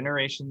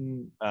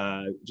Generation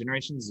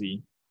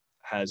Z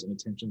has an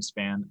attention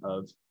span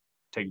of,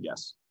 take a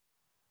guess.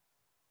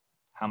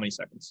 How many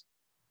seconds?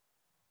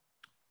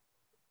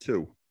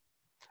 2.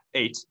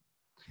 8.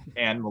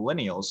 And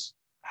millennials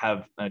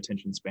have an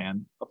attention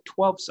span of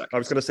 12 seconds. I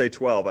was going to say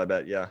 12, I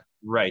bet. Yeah.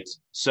 Right.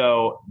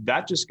 So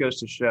that just goes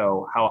to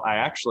show how I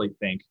actually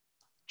think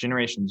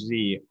Generation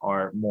Z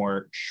are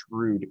more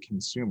shrewd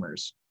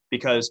consumers,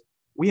 because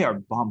we are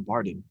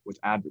bombarded with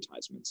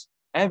advertisements.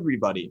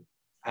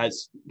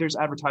 There's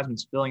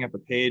advertisements filling up a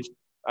page.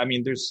 I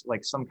mean, there's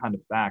like some kind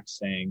of fact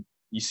saying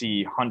you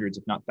see hundreds,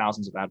 if not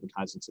thousands of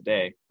advertisements a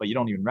day, but you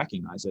don't even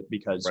recognize it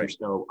because you're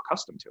so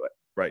accustomed to it.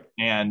 Right.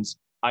 And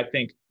I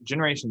think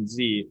Generation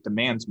Z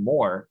demands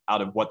more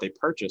out of what they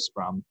purchase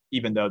from,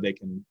 even though they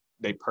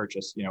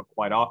purchase,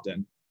 quite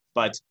often.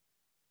 But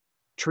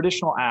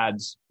traditional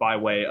ads by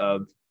way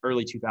of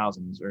early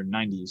 2000s or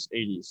 90s,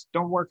 80s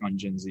don't work on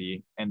Gen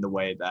Z in the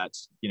way that,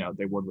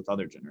 they would with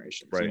other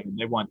generations. Right.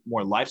 They want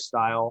more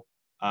lifestyle,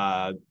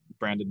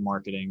 branded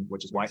marketing,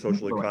 which is why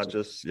socially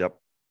conscious. Yep.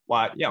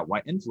 Why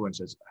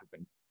influencers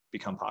have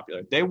become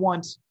popular. They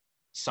want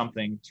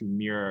something to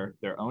mirror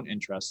their own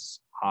interests,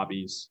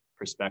 hobbies,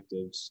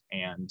 perspectives,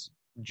 and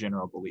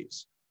general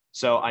beliefs.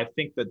 So I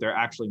think that they're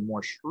actually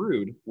more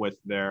shrewd with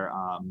their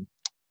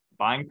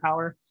buying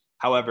power.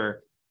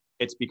 However,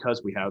 it's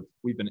because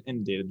we've been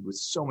inundated with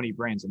so many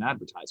brands and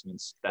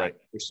advertisements that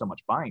there's so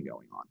much buying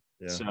going on.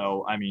 Yeah.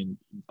 So, I mean,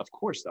 of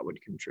course that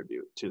would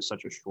contribute to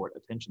such a short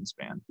attention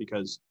span,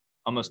 because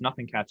almost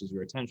nothing catches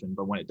your attention.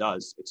 But when it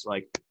does, it's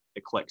like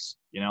it clicks,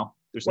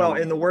 There's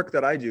in the work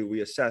that I do,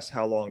 we assess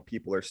how long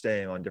people are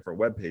staying on different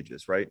web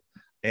pages, right?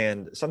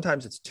 And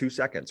sometimes it's 2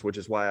 seconds, which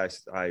is why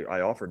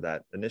I offered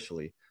that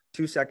initially.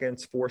 2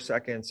 seconds, 4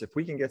 seconds. If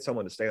we can get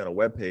someone to stay on a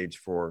web page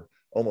for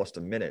almost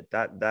a minute,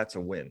 that's a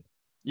win.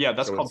 Yeah,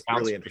 that's called bounce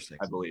really rate, interesting.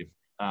 I believe.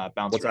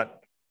 Bounce What's rate. that?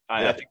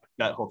 I think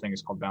that whole thing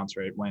is called bounce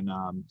rate, when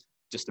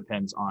just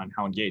depends on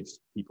how engaged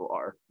people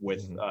are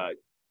with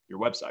your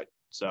website.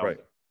 So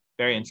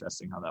very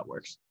interesting how that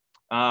works.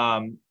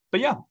 But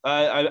yeah,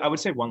 I would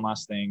say one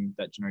last thing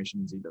that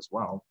Generation Z does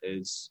well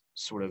is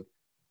sort of,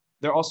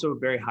 they're also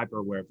very hyper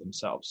aware of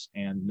themselves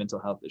and mental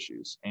health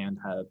issues, and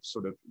have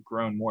sort of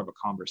grown more of a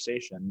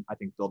conversation, I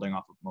think, building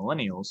off of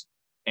millennials,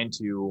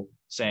 into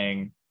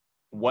saying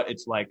what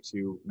it's like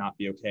to not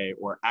be okay,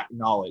 or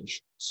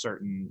acknowledge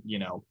certain,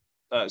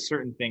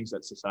 certain things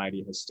that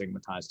society has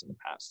stigmatized in the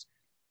past.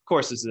 Of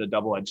course, this is a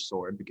double-edged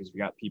sword, because we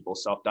got people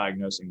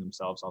self-diagnosing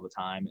themselves all the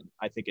time. And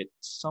I think it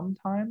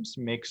sometimes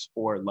makes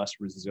for less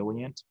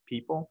resilient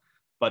people.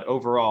 But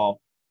overall,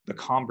 the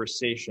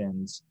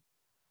conversations,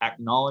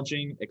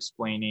 acknowledging,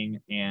 explaining,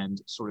 and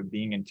sort of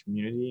being in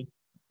community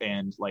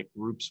and like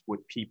groups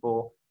with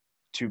people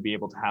to be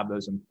able to have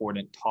those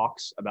important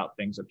talks about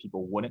things that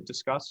people wouldn't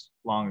discuss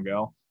long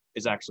ago,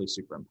 is actually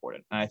super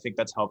important. And I think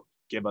that's helped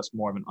give us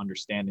more of an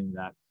understanding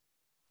that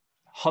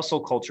hustle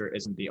culture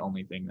isn't the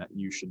only thing that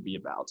you should be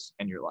about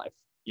in your life.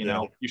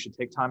 You should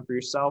take time for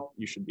yourself.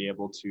 You should be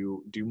able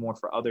to do more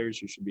for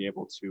others. You should be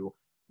able to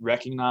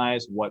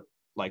recognize what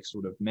like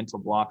sort of mental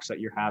blocks that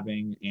you're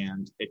having,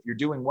 and if you're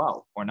doing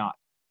well or not.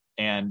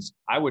 And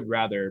I would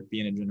rather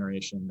be in a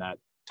generation that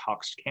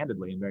talks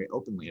candidly and very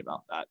openly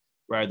about that,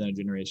 rather than a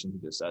generation who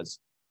just says,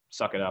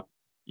 suck it up,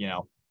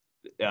 you'll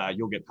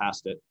get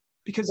past it.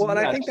 Because and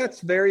I think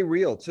that's very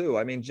real too.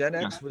 I mean, Gen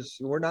X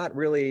we're not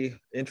really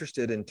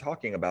interested in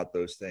talking about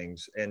those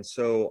things. And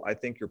so I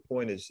think your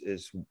point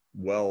is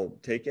well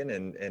taken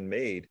and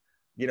made.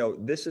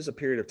 This is a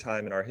period of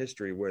time in our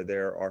history where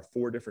there are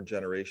 4 different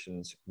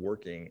generations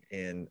working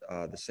in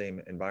the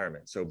same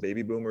environment. So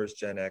baby boomers,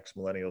 Gen X,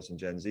 millennials, and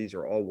Gen Zs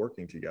are all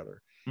working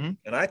together. Mm-hmm.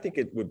 And I think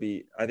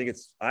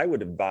I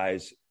would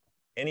advise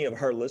any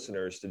of our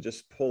listeners to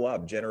just pull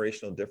up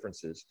generational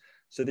differences,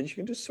 so that you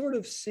can just sort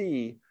of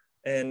see.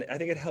 And I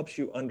think it helps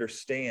you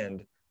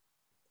understand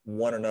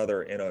one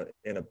another in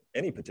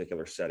any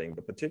particular setting,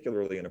 but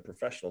particularly in a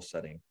professional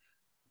setting,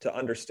 to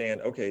understand,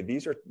 okay,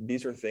 these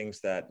are things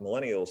that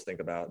millennials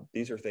think about.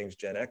 These are things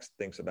Gen X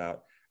thinks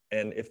about.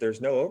 And if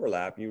there's no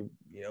overlap,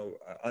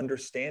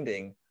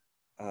 understanding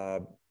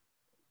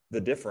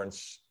the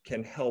difference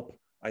can help,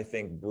 I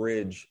think,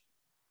 bridge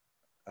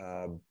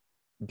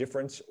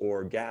difference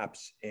or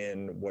gaps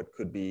in what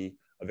could be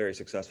a very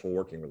successful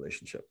working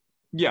relationship.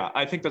 Yeah,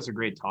 I think that's a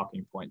great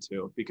talking point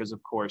too, because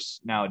of course,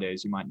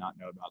 nowadays, you might not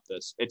know about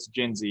this. It's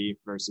Gen Z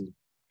versus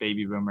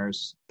baby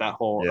boomers, that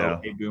whole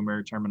okay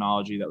boomer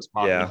terminology that was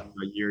popular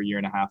a year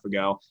and a half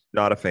ago.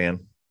 Not a fan.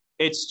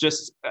 It's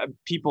just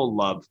people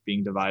love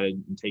being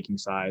divided and taking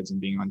sides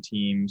and being on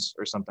teams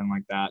or something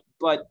like that.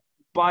 But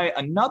by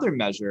another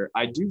measure,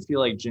 I do feel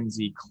like Gen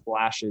Z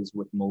clashes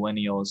with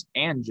millennials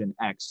and Gen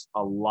X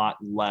a lot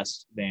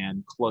less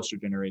than closer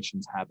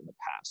generations have in the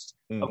past.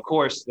 Of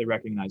course, they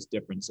recognize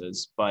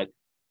differences, but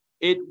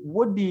it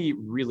would be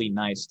really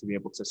nice to be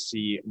able to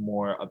see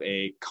more of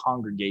a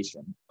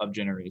congregation of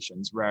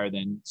generations, rather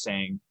than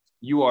saying,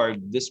 you are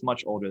this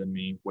much older than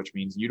me, which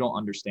means you don't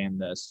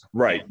understand this.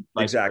 Right,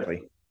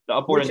 exactly.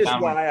 Which is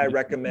why I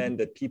recommend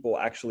that people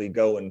actually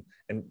go and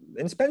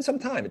spend some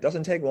time. It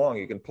doesn't take long.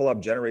 You can pull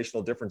up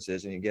generational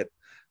differences and you get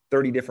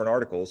 30 different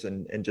articles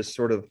and just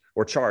sort of,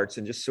 or charts,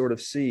 and just sort of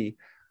see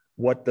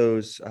what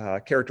those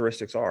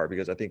characteristics are.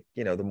 Because I think,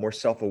 the more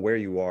self-aware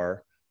you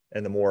are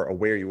and the more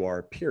aware you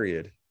are,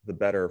 period, the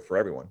better for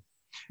everyone.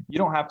 You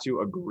don't have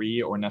to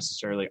agree or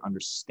necessarily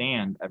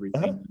understand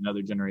everything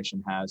another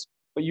generation has,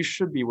 but you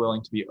should be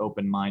willing to be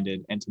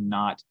open-minded and to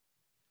not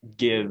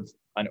give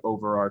an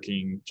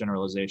overarching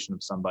generalization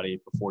of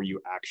somebody before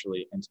you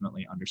actually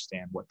intimately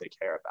understand what they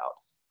care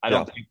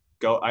about.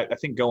 I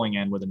think going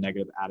in with a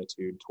negative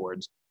attitude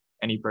towards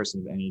any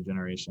person of any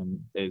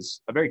generation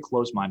is a very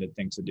close-minded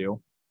thing to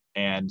do.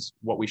 And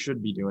what we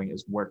should be doing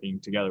is working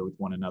together with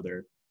one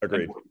another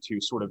to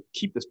sort of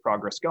keep this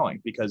progress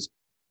going. Because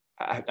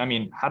I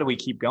mean, how do we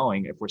keep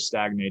going if we're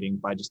stagnating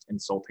by just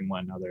insulting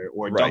one another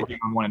or dumping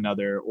on one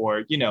another,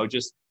 or,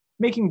 just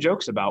making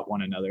jokes about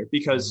one another,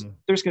 because Mhm.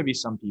 there's going to be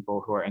some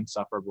people who are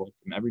insufferable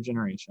from every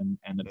generation,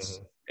 and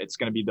Mhm. it's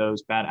going to be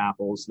those bad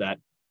apples that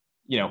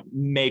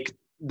make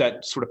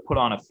that sort of put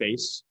on a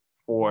face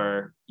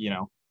for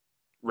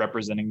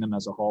representing them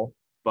as a whole.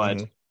 But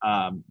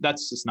Mhm.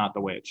 that's just not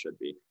the way it should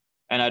be.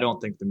 And I don't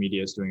think the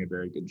media is doing a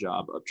very good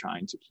job of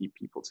trying to keep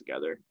people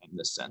together in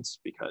this sense,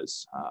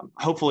 because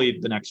hopefully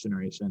the next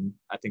generation,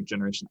 I think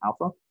Generation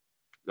Alpha,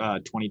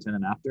 2010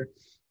 and after,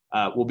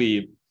 will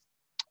be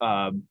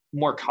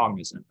more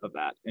cognizant of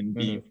that and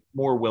be Mhm.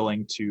 more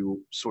willing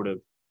to sort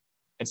of,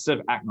 instead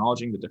of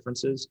acknowledging the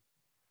differences,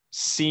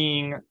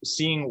 seeing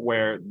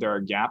where there are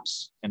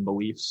gaps in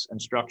beliefs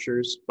and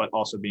structures, but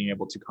also being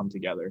able to come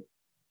together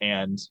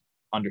and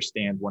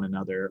understand one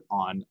another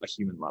on a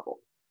human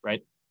level,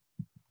 right?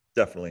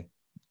 Definitely.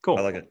 I Cool.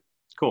 like it.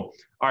 Cool.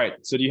 All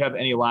right. So do you have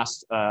any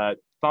last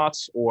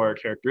thoughts or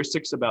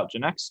characteristics about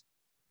Gen X?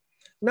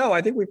 No,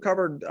 I think we've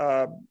covered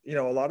a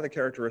lot of the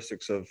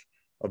characteristics of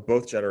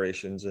both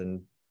generations,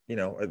 and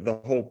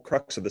the whole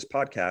crux of this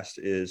podcast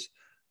is,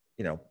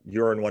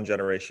 you're in one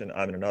generation,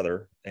 I'm in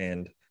another,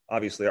 and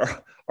obviously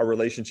our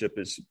relationship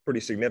is pretty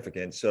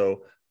significant.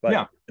 So,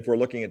 Yeah. but if we're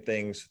looking at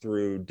things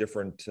through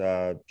different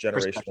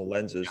generational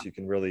lenses, Yeah. you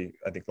can really,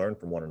 I think, learn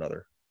from one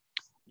another.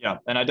 Yeah.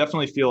 And I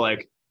definitely feel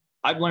like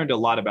I've learned a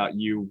lot about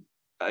you.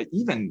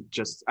 Even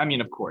just, I mean,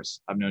 of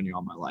course, I've known you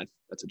all my life.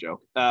 That's a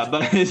joke. But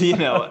I Guess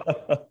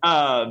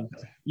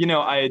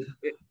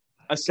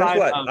aside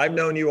what? of I've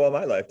known you all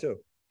my life too.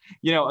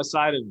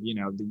 aside of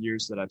the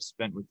years that I've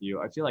spent with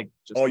you, I feel like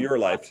just All your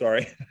life,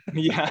 sorry.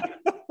 yeah.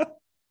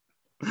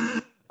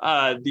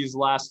 These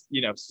last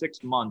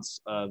 6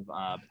 months of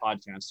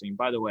podcasting.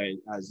 By the way,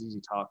 ZZ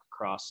Talk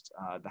crossed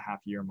the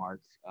half-year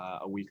mark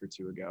a week or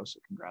two ago, so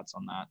congrats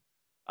on that.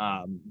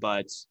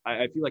 But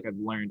I feel like I've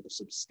learned a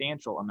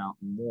substantial amount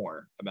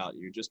more about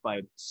you just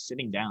by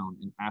sitting down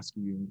and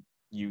asking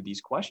you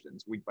these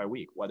questions week by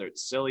week, whether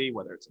it's silly,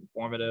 whether it's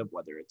informative,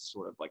 whether it's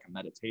sort of like a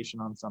meditation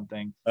on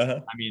something.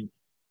 Uh-huh. I mean,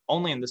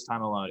 only in this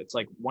time alone, it's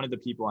like one of the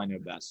people I know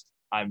best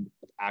I've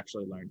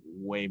actually learned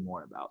way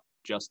more about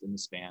just in the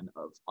span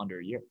of under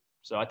a year.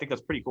 So I think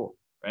that's pretty cool,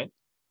 right?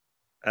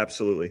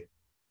 Absolutely. I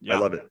Yeah.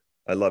 love it.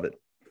 I love it.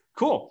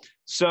 Cool.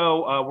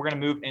 So we're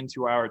going to move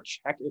into our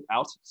check it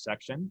out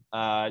section.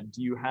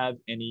 Do you have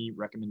any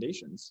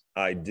recommendations?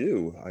 I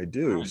do. I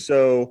do. Right.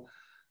 So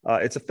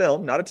it's a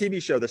film, not a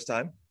TV show this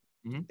time,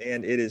 Mm-hmm.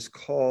 and it is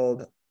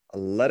called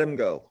Let Him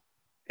Go.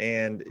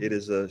 And it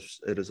is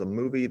a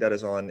movie that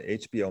is on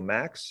HBO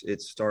Max.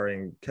 It's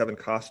starring Kevin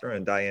Costner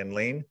and Diane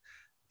Lane.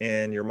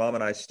 And your mom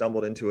and I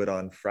stumbled into it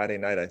on Friday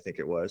night, I think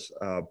it was.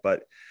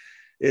 But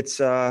it's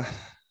an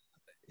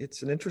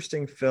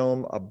interesting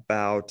film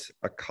about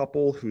a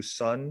couple whose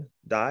son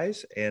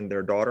dies and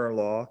their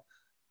daughter-in-law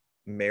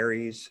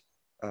remarries,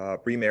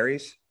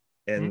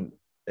 Mm-hmm.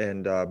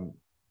 and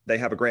they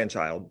have a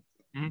grandchild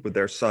Mm-hmm. with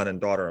their son and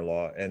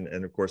daughter-in-law, and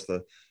of course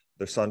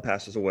their son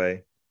passes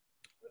away.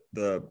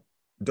 The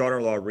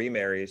daughter-in-law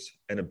remarries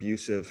an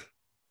abusive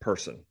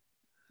person.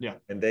 Yeah.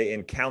 And they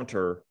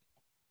encounter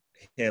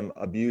him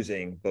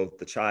abusing both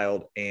the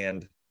child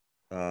and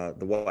the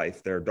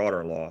wife, their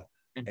daughter-in-law,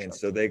 and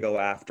so they go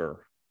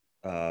after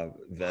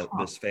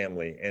this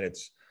family, and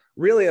it's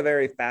really a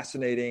very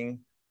fascinating,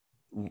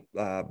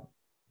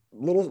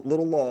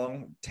 little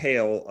long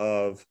tale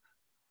of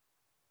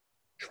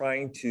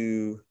trying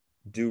to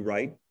do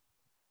right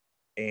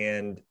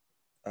and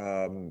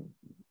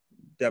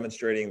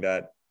demonstrating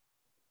that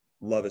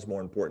love is more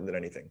important than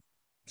anything.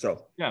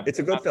 So yeah, it's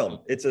a good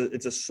film. It's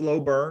a slow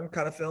burn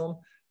kind of film,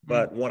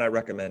 but one I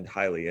recommend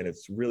highly, and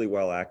it's really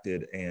well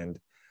acted and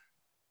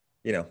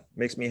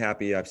makes me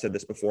happy. I've said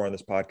this before on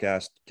this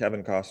podcast.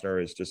 Kevin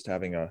Costner is just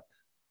having a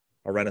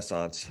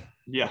renaissance,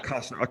 yeah, a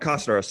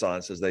Costner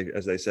renaissance, as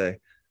they say,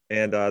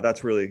 and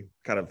that's really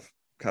kind of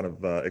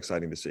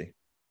exciting to see.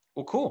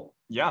 Well, cool.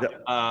 Yeah.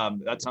 Yep.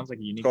 That sounds like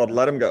a unique. It's called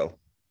Let Him Go.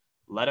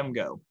 Let Him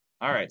Go.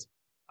 All right.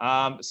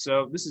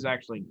 So this is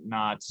actually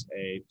not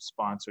a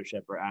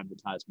sponsorship or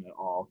advertisement at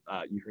all.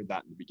 You heard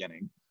that in the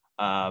beginning.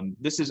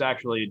 This is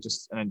actually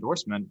just an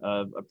endorsement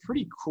of a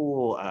pretty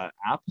cool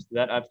app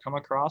that I've come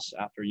across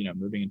after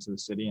moving into the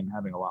city and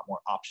having a lot more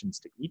options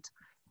to eat.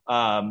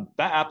 That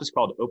app is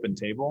called Open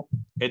Table.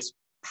 It's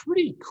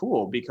pretty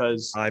cool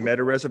because I made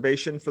a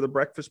reservation for the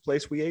breakfast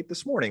place we ate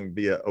this morning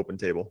via Open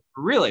Table.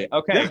 Really?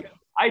 Okay. Yeah.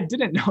 I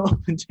didn't know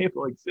Open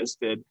Table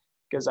existed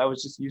because I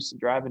was just used to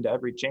driving to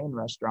every chain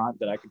restaurant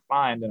that I could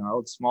find in our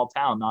old small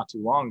town not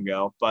too long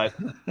ago. But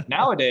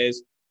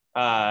nowadays,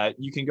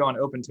 you can go on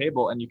Open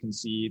Table and you can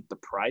see the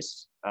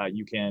price.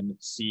 You can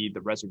see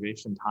the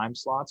reservation time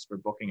slots for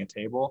booking a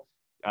table.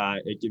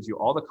 It gives you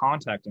all the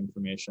contact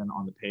information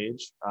on the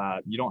page.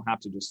 You don't have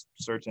to just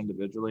search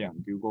individually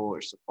on Google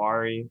or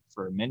Safari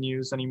for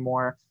menus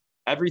anymore.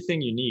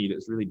 Everything you need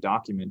is really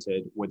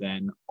documented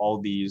within all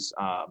these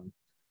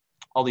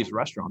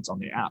restaurants on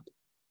the app.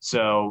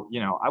 So,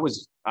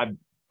 I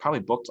probably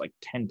booked like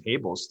 10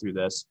 tables through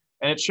this,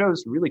 and it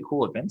shows really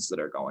cool events that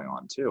are going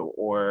on too,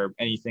 or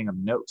anything of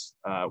note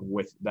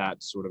with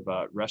that sort of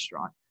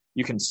restaurant.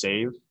 You can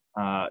save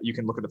You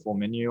can look at the full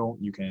menu.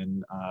 You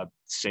can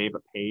save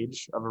a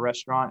page of a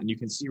restaurant, and you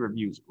can see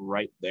reviews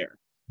right there,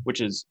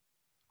 which is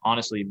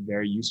honestly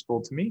very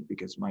useful to me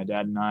because my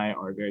dad and I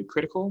are very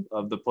critical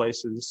of the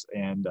places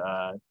and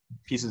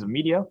pieces of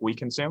media we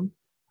consume.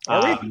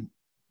 Are we?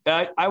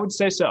 I would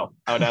say so.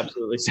 I would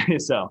absolutely say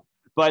so.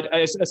 But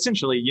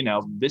essentially,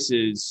 this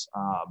is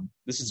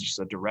just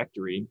a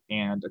directory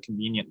and a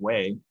convenient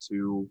way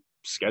to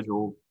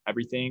schedule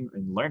everything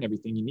and learn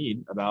everything you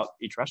need about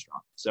each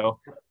restaurant. So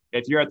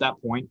if you're at that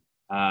point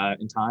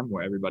in time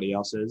where everybody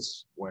else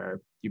is,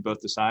 where you both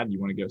decide you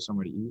want to go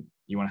somewhere to eat,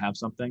 you want to have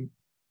something,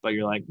 but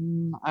you're like,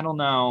 I don't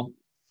know,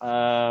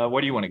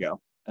 where do you want to go?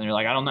 And you're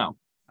like, I don't know.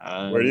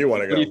 Where do you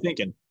want to go? What are you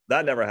thinking?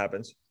 That never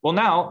happens. Well,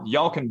 now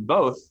y'all can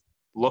both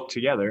look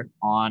together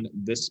on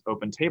this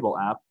Open Table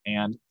app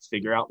and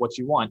figure out what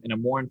you want in a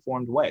more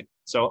informed way.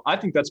 So I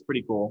think that's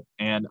pretty cool,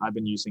 and I've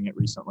been using it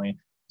recently.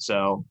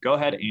 So go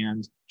ahead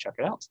and check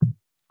it out.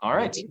 All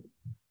right.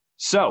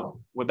 So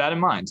with that in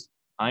mind,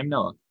 I'm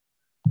Noah.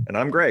 And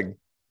I'm Greg.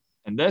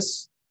 And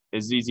this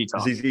is ZZ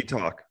Talk. ZZ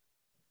Talk.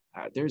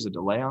 There's a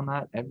delay on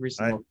that every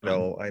single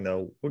time. I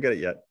know. We'll get it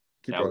yet.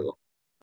 Keep going.